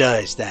doorknob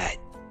does that.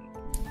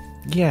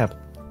 Yeah,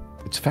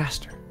 it's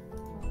faster.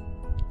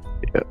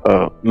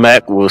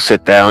 Mac will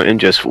sit down and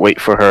just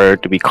wait for her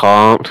to be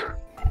calmed.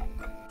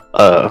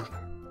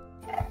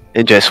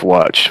 And just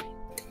watch.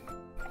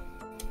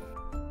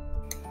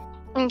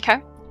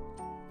 Okay.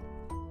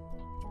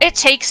 It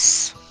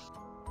takes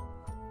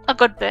a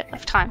good bit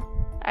of time,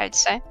 I'd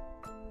say.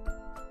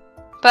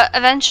 But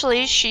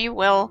eventually she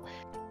will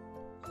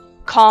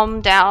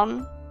calm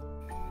down.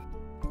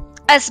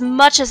 as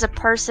much as a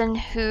person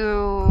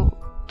who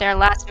their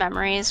last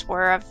memories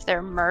were of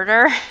their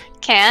murder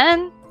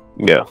can.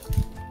 Yeah.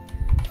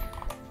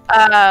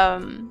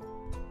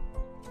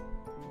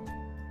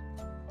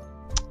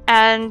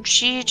 And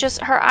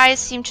her eyes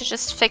seem to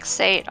just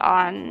fixate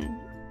on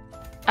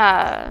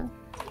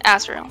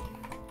Azrael.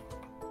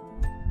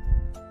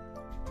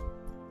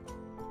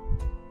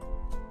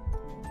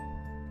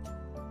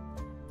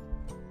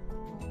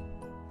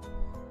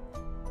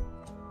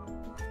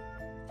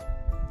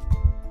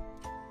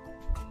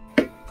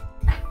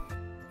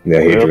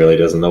 Yeah, he really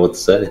doesn't know what to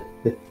say.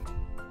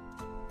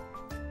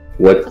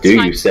 What That's do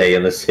fine. you say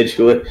in this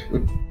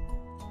situation?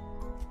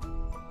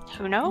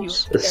 Who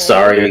knows?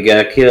 Sorry you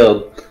got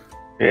killed.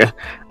 Yeah.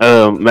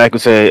 Mac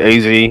would say,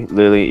 AZ,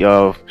 Lily,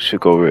 y'all should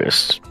go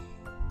rest.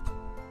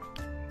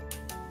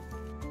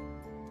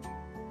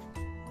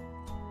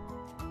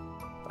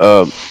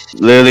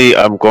 Lily,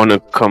 I'm gonna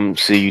come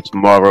see you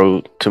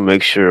tomorrow to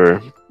make sure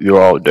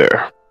you're all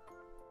there.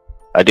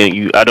 I don't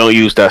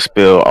use that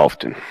spell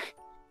often.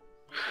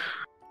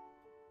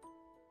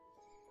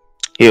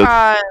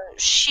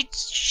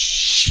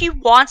 She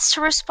wants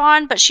to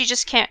respond, but she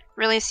just can't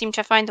really seem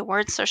to find the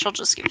words, so she'll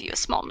just give you a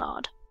small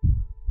nod.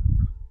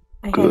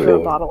 I hand her a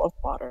bottle of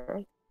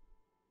water.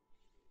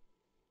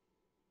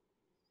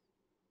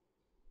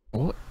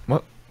 What?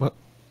 What What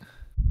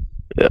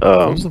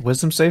was the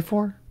wisdom save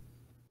for?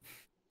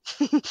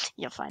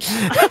 You'll find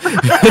out.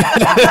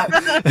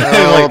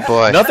 Oh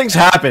boy. Nothing's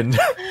happened.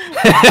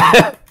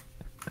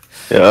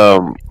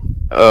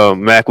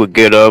 Mac would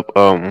get up,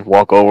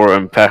 walk over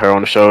and pat her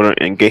on the shoulder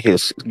and get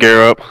his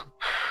gear up.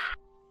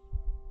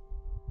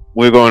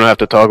 We're going to have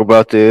to talk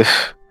about this,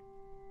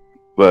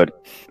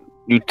 but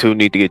you two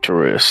need to get your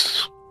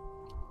rest.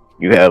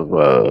 You have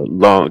a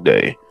long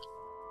day.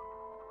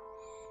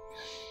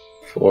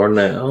 For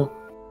now,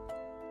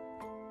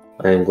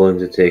 I am going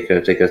to take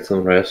out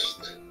some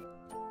rest.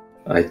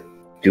 I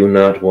do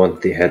not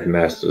want the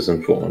headmasters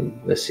informed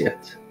of this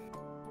yet.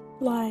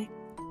 Why?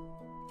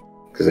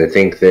 Because I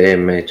think they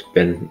might have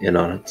been in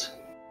on it.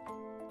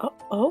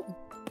 Oh.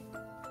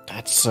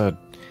 That's a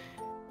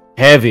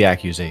heavy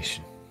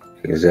accusation.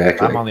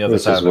 Exactly. I'm on the other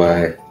This side is of the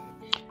why. room.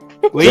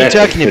 What are you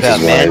talking This about,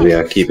 is why man? we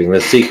are keeping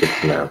this secret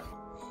for now.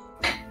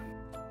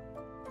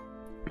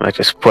 I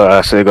just put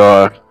out a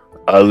cigar.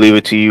 I'll leave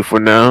it to you for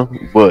now,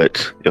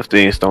 but if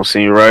things don't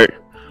seem right,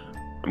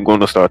 I'm going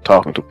to start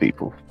talking to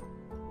people.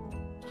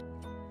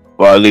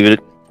 Well, I'll leave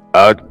it.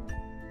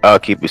 I'll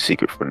keep it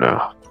secret for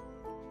now.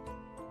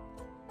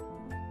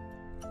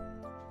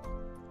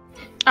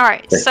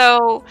 Alright,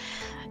 so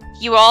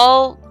you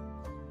all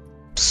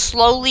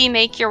slowly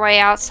make your way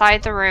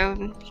outside the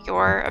room.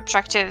 Your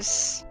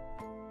objectives,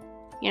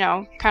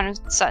 kind of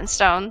set in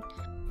stone.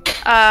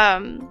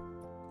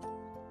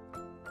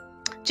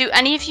 Do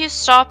any of you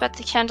stop at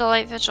the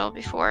candlelight vigil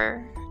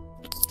before?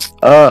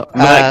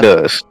 Mac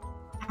does.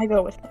 I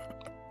go with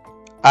that.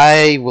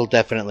 I will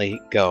definitely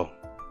go.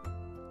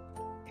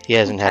 He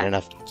hasn't had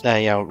enough.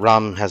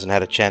 Ram hasn't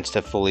had a chance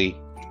to fully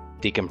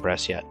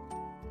decompress yet.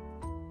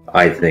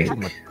 I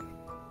think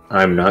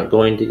I'm not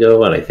going to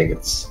go, and I think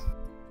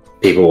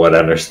people would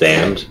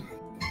understand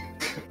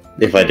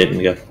if I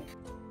didn't go.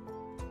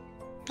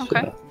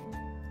 Okay.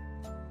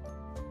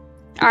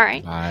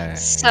 Alright. I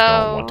So-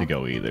 don't want to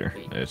go either.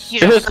 It's You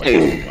don't just want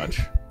too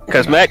much.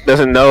 Because Mac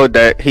doesn't know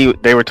that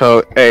they were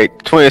told, hey,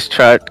 twins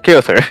tried to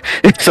kill her.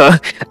 So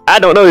I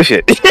don't know this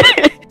shit.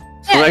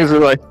 So Mac's gonna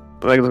go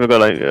I'm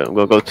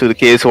gonna go to the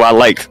kids who I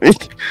liked.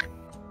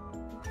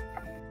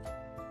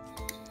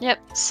 Yep,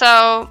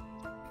 so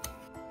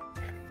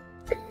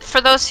for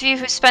those of you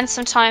who spent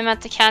some time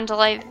at the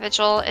candlelight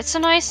vigil, it's a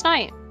nice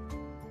night.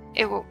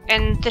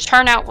 And the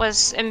turnout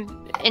was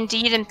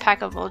indeed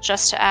impeccable,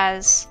 just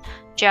as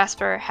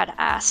Jasper had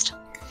asked.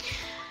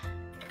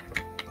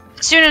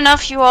 Soon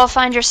enough, you all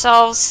find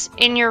yourselves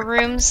in your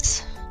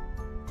rooms,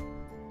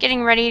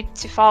 getting ready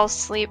to fall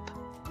asleep.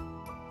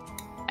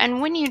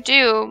 And when you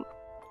do,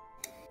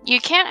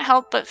 you can't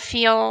help but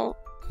feel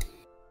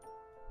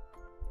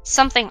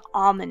something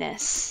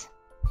ominous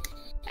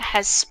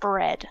has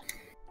spread.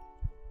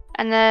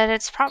 And that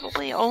it's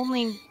probably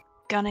only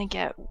gonna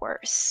get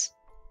worse.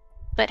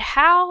 But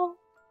how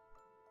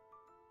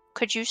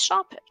could you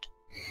stop it?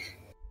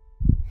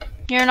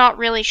 You're not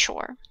really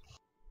sure.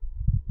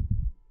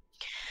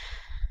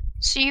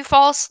 So you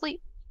fall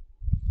asleep.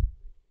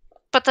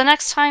 But the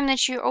next time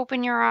that you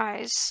open your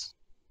eyes,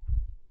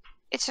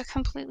 it's a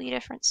completely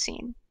different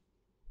scene.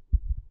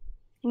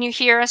 And you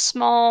hear a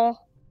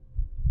small,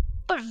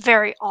 but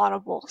very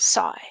audible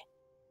sigh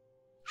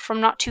from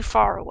not too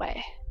far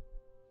away.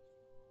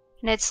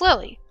 And it's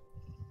Lily.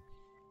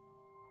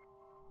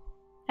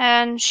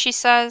 And she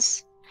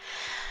says,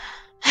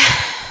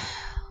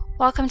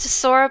 "Welcome to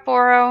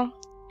Soraboro,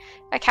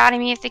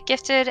 Academy of the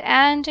Gifted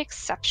and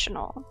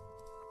Exceptional.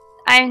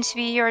 I am to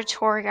be your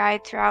tour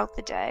guide throughout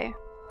the day."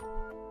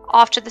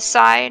 Off to the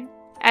side,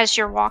 as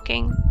you're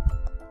walking,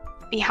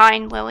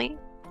 behind Lily,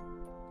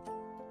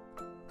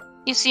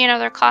 you see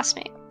another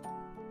classmate.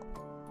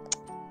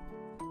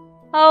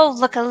 "Oh,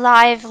 look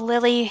alive,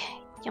 Lily.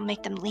 You'll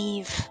make them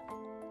leave.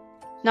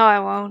 No, I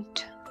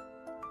won't.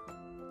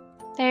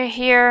 They're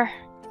here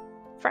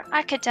for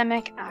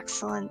academic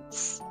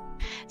excellence.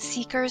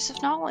 Seekers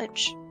of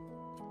knowledge.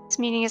 This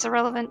meeting is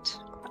irrelevant.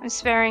 I'm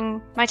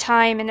sparing my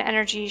time and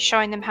energy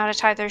showing them how to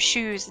tie their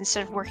shoes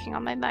instead of working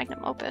on my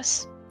magnum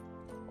opus.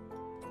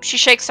 She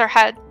shakes her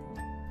head,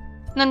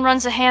 and then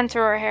runs a hand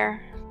through her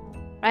hair.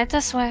 Right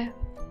this way.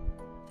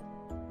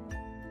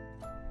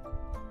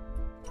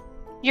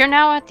 You're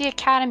now at the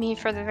academy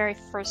for the very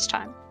first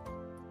time.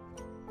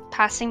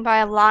 Passing by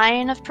a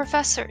line of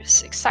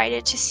professors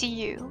excited to see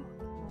you.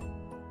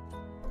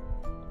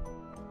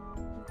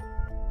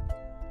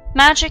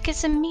 Magic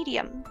is a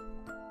medium,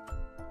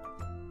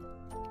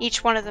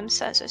 each one of them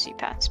says as you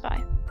pass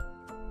by.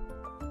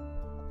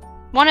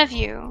 One of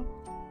you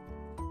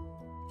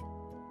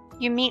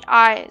meet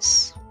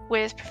eyes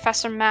with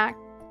Professor Mac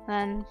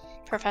and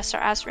Professor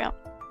Azrael.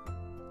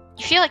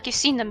 You feel like you've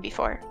seen them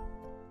before.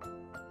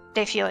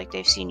 They feel like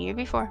they've seen you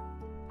before.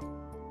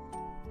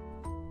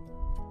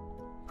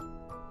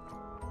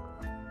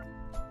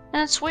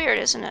 And it's weird,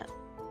 isn't it?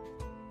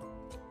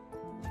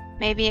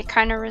 Maybe it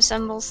kind of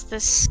resembles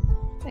this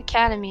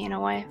academy in a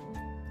way.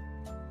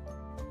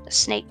 The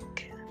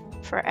snake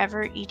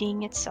forever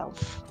eating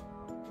itself.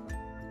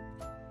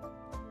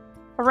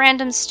 A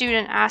random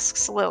student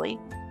asks Lily,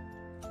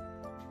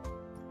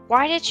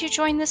 "Why did you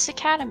join this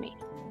academy?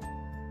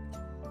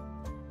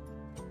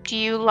 Do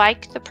you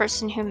like the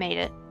person who made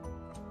it?"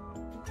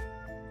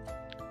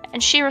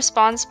 And she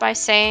responds by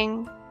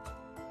saying,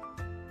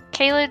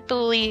 Caleb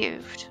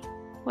believed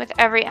with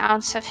every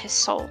ounce of his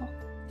soul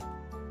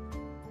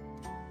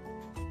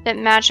that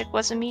magic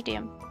was a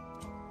medium.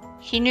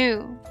 He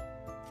knew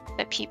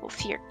that people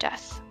feared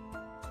death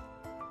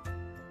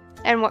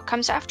and what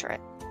comes after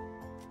it.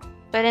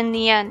 But in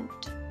the end,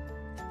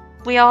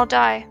 we all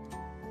die.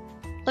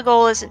 The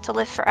goal isn't to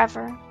live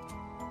forever.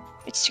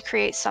 It's to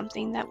create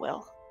something that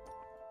will.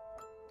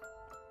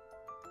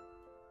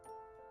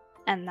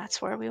 And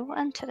that's where we will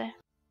end today.